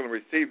I'm not going to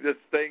receive this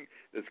thing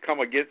that's come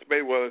against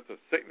me, whether it's a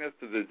sickness,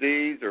 a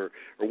disease, or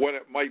what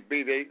it might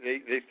be.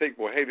 They think,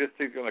 well, hey, this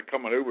thing's going to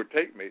come and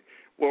overtake me.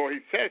 Well, he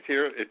says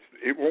here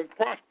it won't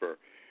prosper.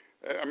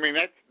 I mean,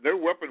 that's no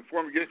weapon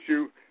formed against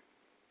you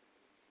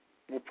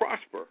will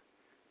prosper.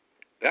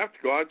 That's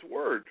God's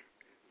word.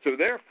 So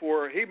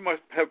therefore, he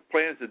must have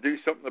plans to do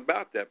something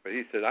about that. But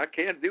he said, I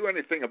can't do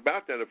anything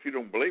about that if you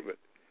don't believe it.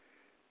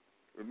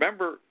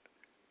 Remember,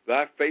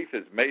 thy faith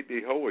has made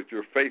thee whole. As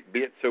your faith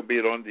be it, so be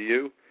it unto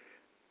you.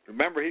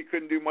 Remember, he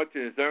couldn't do much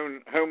in his own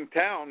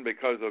hometown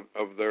because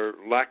of their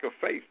lack of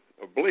faith,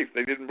 of belief.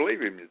 They didn't believe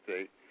him, you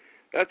see.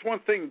 That's one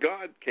thing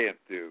God can't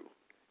do.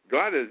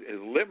 God has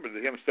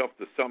limited himself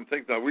to some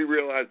things. Now, we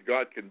realize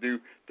God can do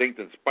things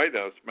in spite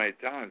of us many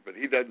times, but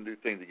he doesn't do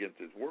things against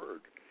his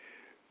word.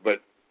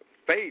 But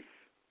faith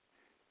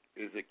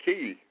is the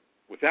key.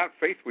 Without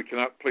faith, we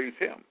cannot please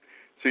him.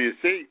 So you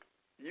see,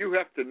 you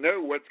have to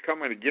know what's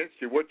coming against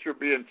you, what you're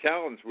being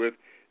challenged with.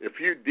 If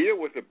you deal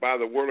with it by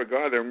the word of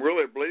God and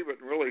really believe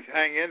it and really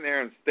hang in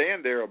there and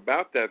stand there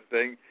about that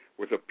thing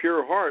with a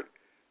pure heart,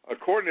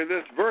 according to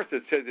this verse,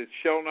 it says it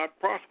shall not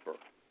prosper.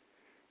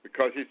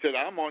 Because he said,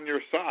 I'm on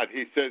your side.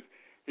 He says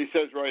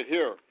right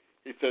here,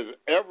 he says,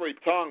 every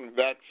tongue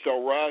that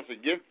shall rise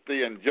against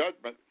thee in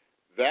judgment,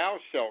 thou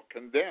shalt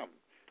condemn.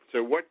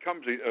 So what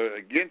comes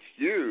against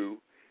you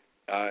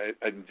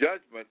in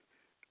judgment,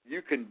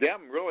 you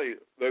condemn really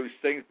those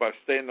things by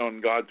standing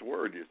on God's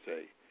word, you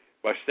see.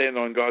 By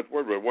standing on God's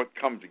word. But what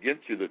comes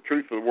against you, the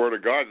truth of the word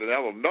of God, then that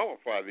will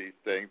nullify these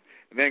things.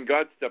 And then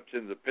God steps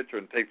into the picture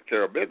and takes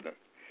care of business.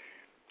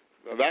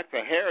 Now, that's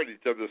a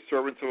heritage of the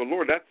servants of the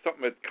Lord. That's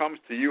something that comes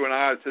to you and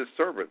I as his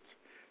servants.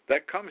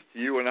 That comes to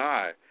you and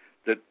I,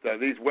 that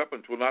these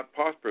weapons will not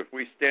prosper if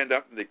we stand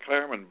up and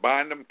declare them and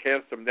bind them,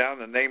 cast them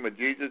down in the name of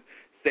Jesus,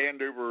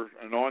 stand over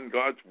and on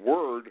God's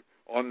word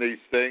on these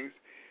things.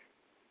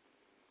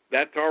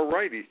 That's all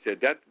right, he said.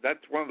 That's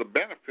one of the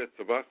benefits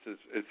of us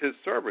as his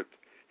servants.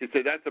 He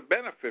said, that's a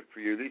benefit for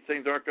you. These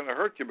things aren't going to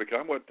hurt you because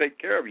I'm going to take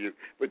care of you.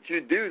 But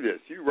you do this.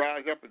 You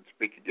rise up and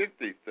speak against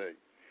these things.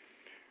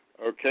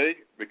 Okay?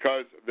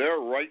 Because their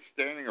right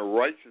standing or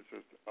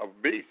righteousness of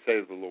me,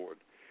 says the Lord.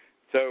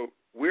 So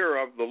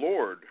we're of the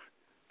Lord.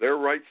 They're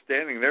right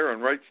standing there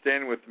and right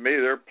standing with me.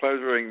 They're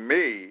pleasuring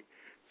me.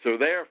 So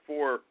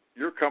therefore,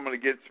 you're coming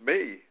against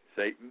me,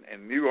 Satan,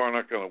 and you are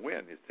not going to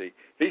win, you see.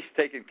 He's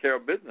taking care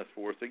of business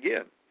for us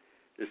again.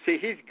 You see,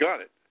 he's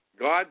got it.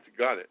 God's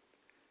got it.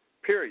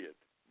 Period.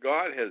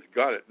 God has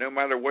got it. No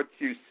matter what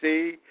you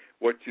see,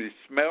 what you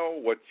smell,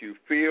 what you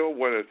feel,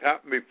 what has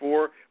happened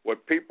before,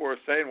 what people are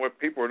saying, what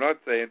people are not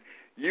saying,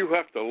 you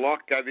have to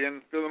lock that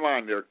into the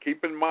mind there.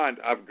 Keep in mind,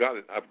 I've got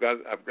it, I've got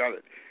it, I've got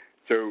it.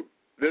 So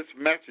this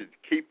message,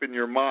 keep in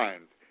your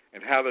mind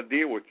and how to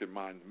deal with your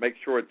mind. Make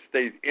sure it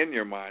stays in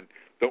your mind.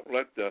 Don't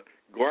let the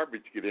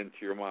garbage get into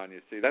your mind, you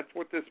see. That's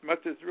what this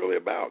message is really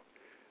about.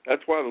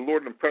 That's why the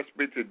Lord impressed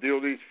me to deal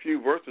these few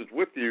verses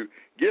with you,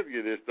 give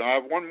you this. Now, I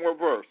have one more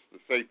verse to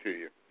say to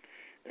you.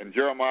 In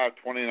Jeremiah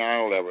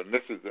 29:11,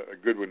 this is a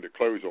good one to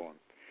close on.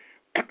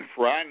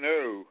 For I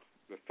know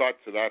the thoughts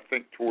that I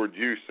think toward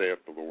you, saith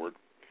the Lord,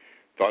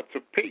 thoughts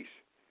of peace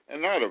and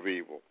not of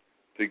evil,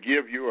 to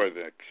give you an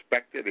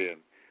expected end.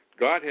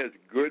 God has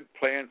good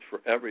plans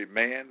for every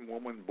man,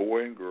 woman,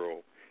 boy, and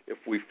girl if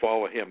we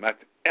follow him.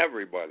 That's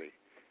everybody.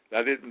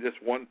 That isn't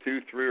just 1,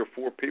 2, 3, or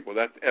 4 people.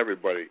 That's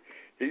everybody.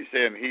 He's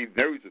saying he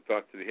knows the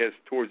thoughts that he has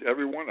towards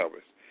every one of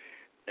us.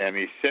 And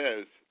he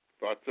says,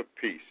 thoughts of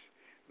peace,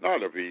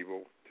 not of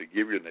evil, to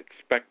give you an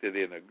expected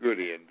end, a good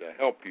end, to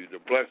help you, to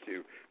bless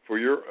you, for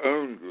your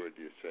own good,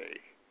 you say.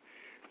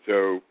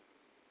 So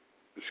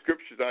the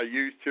scriptures I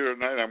used here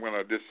tonight, I'm going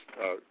to just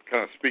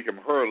kind of speak them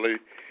hurriedly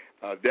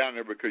down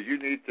there because you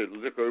need to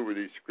look over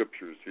these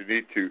scriptures. You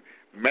need to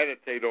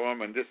meditate on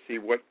them and just see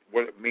what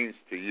it means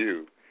to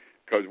you.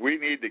 Because we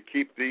need to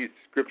keep these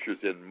scriptures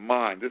in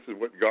mind. This is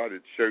what God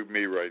had showed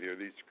me right here,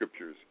 these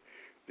scriptures.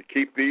 To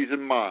keep these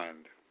in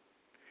mind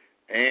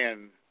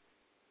and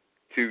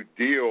to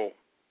deal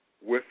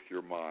with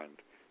your mind.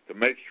 To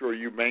make sure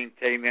you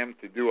maintain them,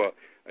 to do a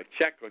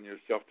check on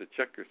yourself, to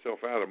check yourself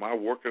out. Am I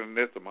working on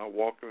this? Am I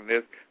walking on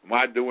this? Am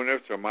I doing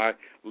this? Or am I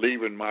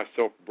leaving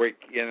myself break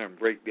in and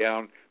break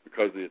down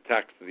because of the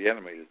attacks of the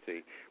enemy, you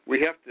see?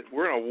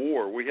 We're in a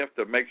war. We have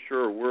to make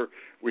sure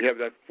we have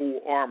that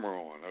full armor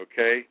on,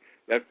 okay?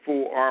 That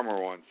full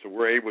armor on so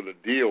we're able to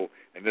deal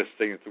in this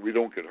thing so we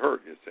don't get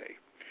hurt, you see.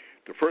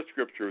 The first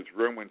scripture is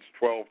Romans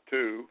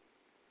 12:2.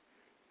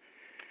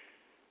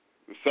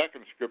 The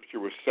second scripture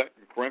was 2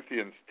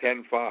 Corinthians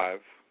 10:5.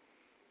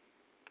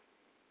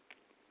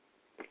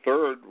 The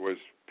third was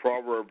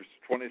Proverbs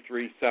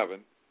 23:7.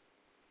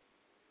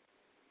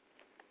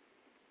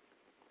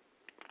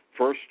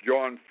 1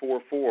 John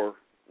 4:4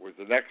 was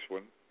the next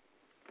one.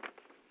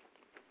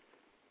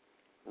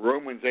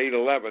 Romans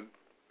 8:11,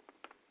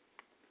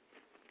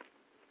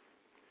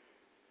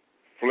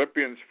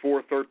 Philippians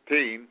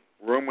 4:13,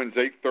 Romans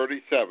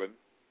 8:37,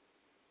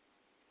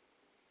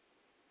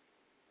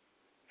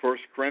 1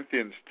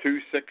 Corinthians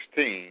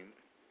 2:16,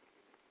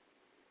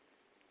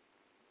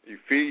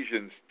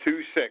 Ephesians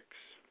 2:6,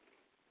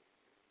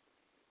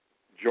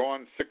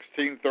 John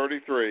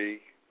 16:33,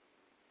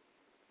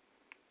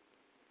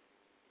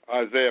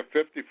 Isaiah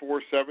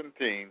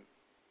 54:17,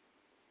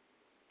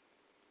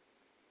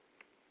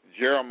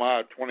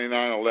 Jeremiah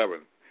 29:11.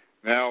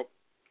 Now,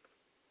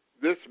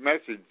 this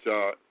message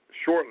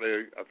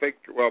shortly, I think,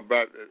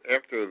 about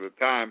after the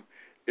time,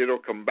 it'll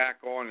come back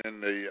on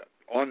in the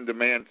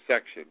on-demand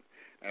section,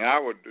 and I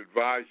would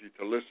advise you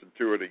to listen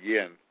to it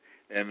again.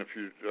 And if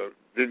you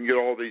didn't get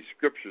all these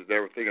scriptures,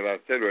 everything that I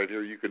said right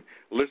here, you can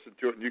listen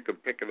to it and you can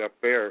pick it up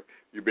there.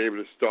 You'll be able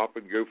to stop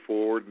and go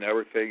forward and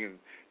everything, and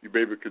you'll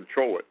be able to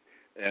control it.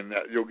 And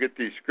you'll get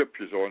these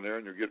scriptures on there,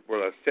 and you'll get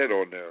what I said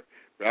on there.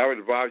 But I would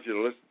advise you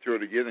to listen to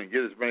it again and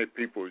get as many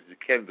people as you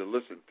can to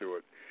listen to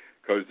it,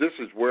 because this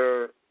is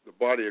where the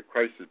body of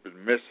Christ has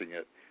been missing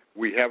it.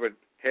 We haven't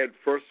had,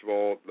 first of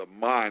all, the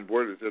mind.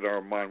 What is in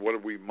our mind? What are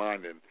we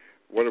minding?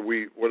 What do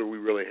we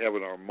really have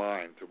in our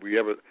minds? Are we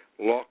ever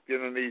locked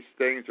in these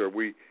things, or are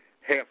we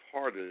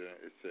half-hearted in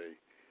it, you see?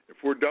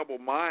 If we're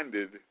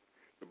double-minded,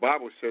 the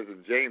Bible says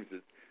in James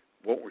that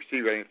won't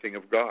receive anything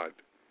of God,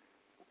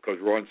 because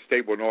we're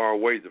unstable in all our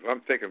ways. If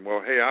I'm thinking,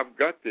 well, hey, I've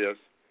got this,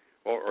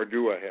 or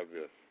do I have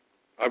this?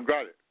 I've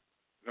got it.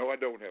 No, I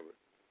don't have it.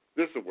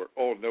 This will work.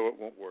 Oh, no, it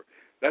won't work.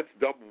 That's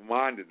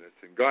double-mindedness.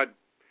 And God,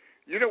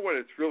 you know what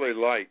it's really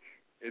like?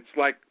 It's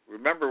like,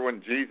 remember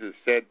when Jesus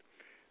said,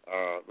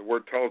 the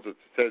word tells us,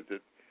 it says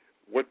that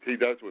what he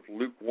does with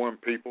lukewarm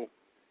people,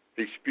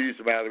 he spews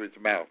them out of his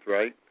mouth,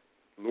 right?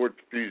 The Lord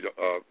spews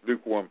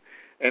lukewarm.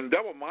 And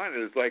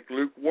double-minded is like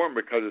lukewarm,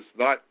 because it's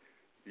not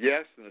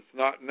yes and it's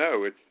not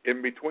no. It's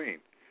in between.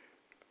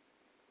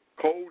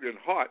 Cold and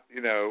hot,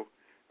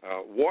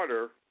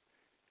 water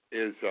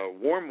is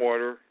warm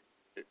water.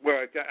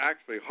 Well, it's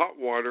actually hot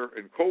water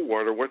and cold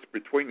water. What's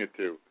between the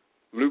two?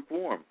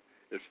 Lukewarm.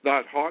 It's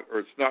not hot or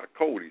it's not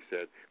cold, he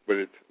said, but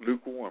it's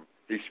lukewarm.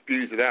 He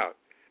spews it out.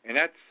 And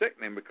that's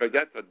sickening, because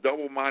that's a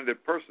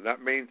double-minded person.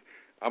 That means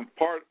I'm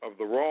part of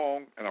the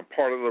wrong and I'm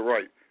part of the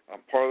right.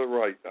 I'm part of the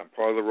right. I'm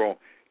part of the wrong.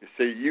 You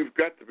see, you've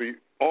got to be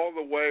all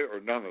the way or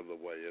none of the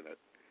way in it,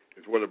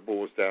 is what it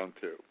boils down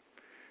to.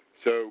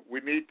 So we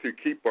need to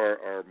keep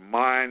our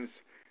minds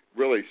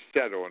really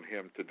set on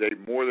him today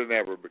more than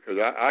ever, because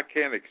I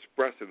can't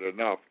express it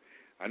enough.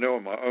 I know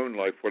in my own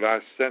life what I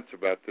sense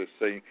about this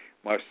thing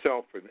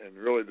myself, and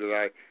really that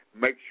I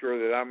make sure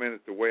that I'm in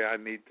it the way I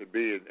need to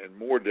be, and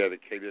more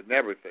dedicated and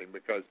everything,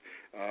 because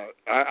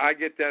I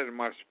get that in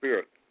my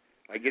spirit.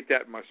 I get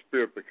that in my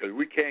spirit, because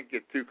we can't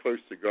get too close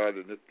to God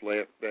in this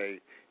last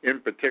day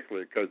in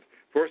particular, because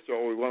first of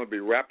all, we want to be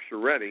rapture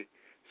ready.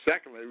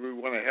 Secondly, we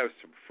want to have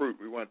some fruit.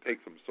 We want to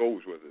take some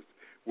souls with us.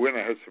 We want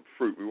to have some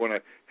fruit. We want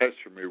to have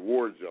some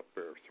rewards up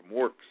there, some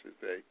works, you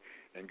see.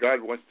 And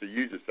God wants to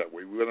use us that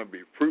way. We want to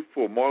be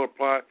fruitful,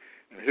 multiply,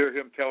 and hear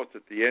him tell us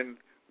at the end,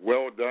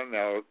 well done,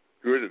 thou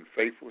good and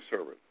faithful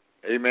servant.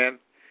 Amen.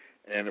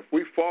 And if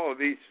we follow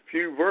these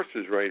few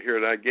verses right here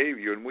that I gave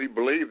you, and we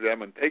believe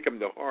them and take them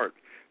to heart,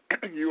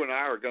 you and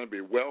I are going to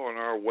be well on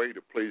our way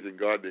to pleasing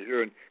God, to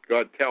hearing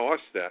God tell us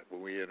that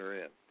when we enter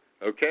in.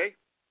 Okay?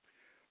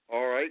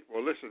 All right.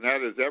 Well, listen,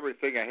 that is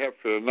everything I have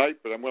for tonight,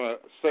 but I'm going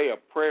to say a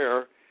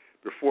prayer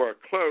before I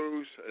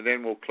close, and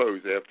then we'll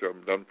close after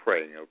I'm done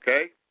praying,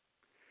 okay?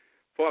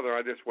 Father,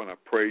 I just want to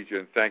praise you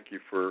and thank you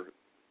for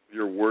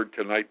your word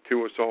tonight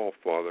to us all,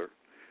 Father.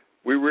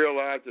 We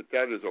realize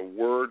that is a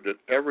word that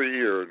every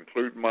ear,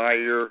 including my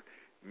ear,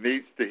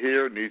 needs to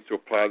hear, needs to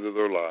apply to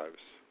their lives.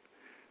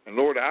 And,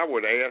 Lord, I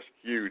would ask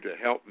you to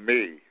help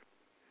me,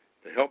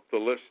 to help the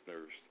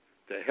listeners,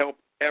 to help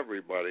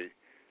everybody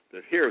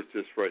that hears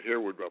this right here,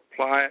 would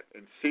apply it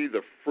and see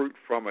the fruit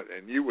from it,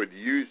 and you would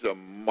use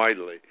them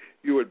mightily.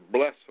 You would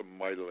bless them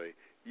mightily,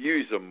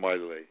 use them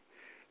mightily.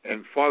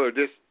 And, Father,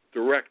 just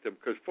direct them,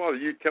 because, Father,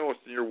 you tell us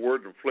in your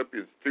word in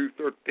Philippians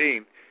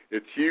 2:13,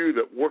 it's you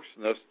that works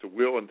in us to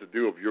will and to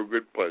do of your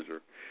good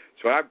pleasure.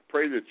 So I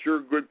pray that your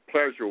good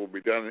pleasure will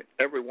be done in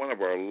every one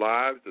of our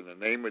lives in the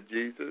name of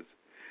Jesus.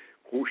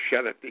 Oh,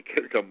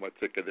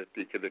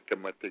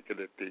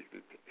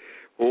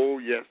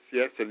 yes,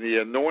 yes, and the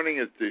anointing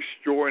is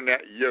destroying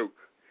that yoke.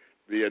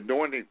 The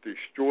anointing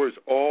destroys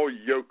all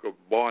yoke of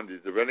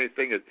bondage, of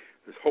anything that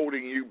is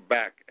holding you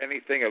back,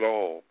 anything at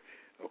all.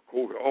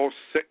 All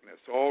sickness,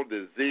 all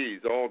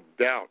disease, all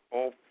doubt,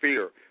 all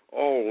fear,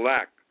 all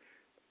lack,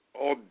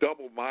 all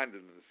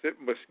double-mindedness.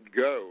 It must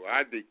go.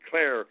 I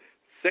declare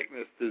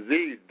sickness,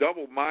 disease,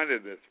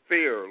 double-mindedness,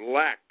 fear,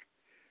 lack.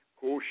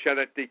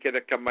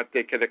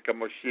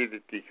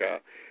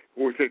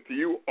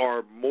 You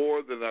are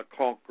more than a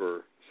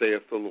conqueror,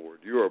 saith the Lord.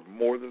 You are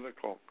more than a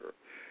conqueror.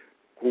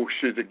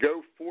 To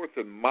go forth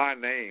in my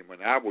name,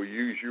 and I will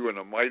use you in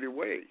a mighty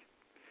way.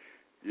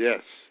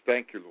 Yes,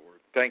 thank you, Lord.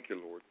 Thank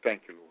you, Lord.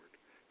 Thank you, Lord.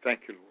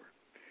 Thank you, Lord.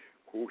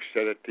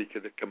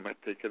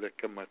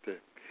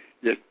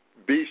 Yes,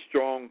 be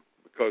strong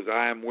because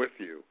I am with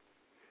you.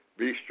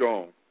 Be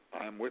strong.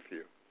 I am with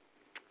you.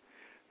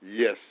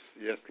 Yes,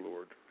 yes,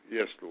 Lord.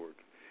 Yes, Lord.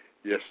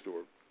 Yes,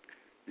 Lord.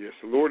 Yes,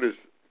 the Lord is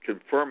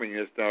confirming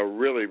this now.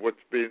 Really, what's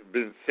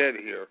been said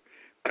here,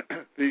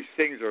 these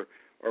things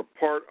are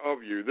part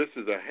of you. This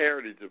is a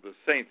heritage of the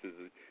saints, as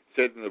it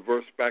said in the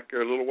verse back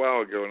there a little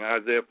while ago in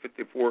Isaiah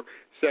 54:17.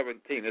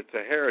 It's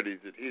a heritage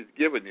that He's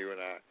given you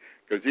and I,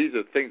 because these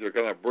are things that are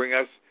going to bring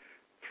us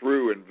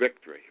through in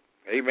victory.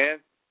 Amen?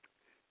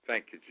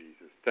 Thank you,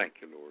 Jesus.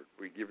 Thank you, Lord.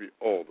 We give you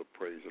all the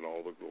praise and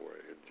all the glory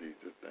in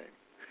Jesus' name.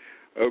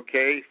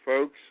 Okay,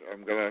 folks,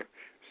 I'm going to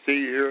see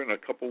you here in a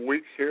couple of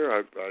weeks here.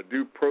 I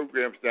do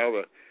programs now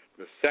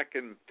the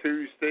second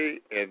Tuesday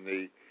and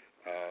the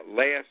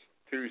last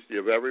Tuesday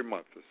of every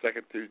month, the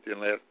second Tuesday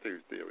and last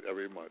Tuesday of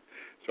every month.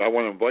 So I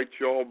want to invite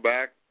you all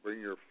back, bring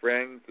your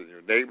friends and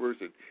your neighbors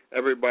and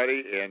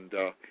everybody, and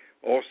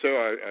also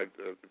I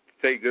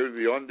say go to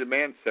the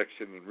on-demand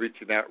section in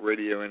Reaching Out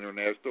Radio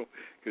International,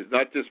 because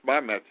not just my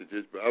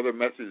messages, but other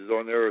messages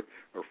on there are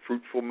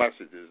fruitful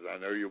messages. I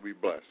know you'll be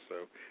blessed. So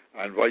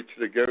I invite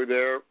you to go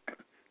there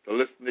to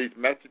listen to these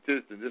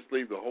messages and just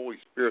leave the Holy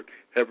Spirit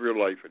have your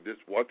life and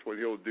just watch what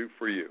He'll do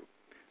for you.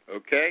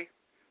 Okay?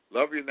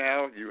 Love you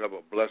now. You have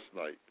a blessed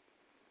night.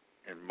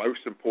 And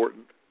most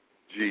important,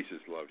 Jesus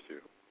loves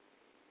you.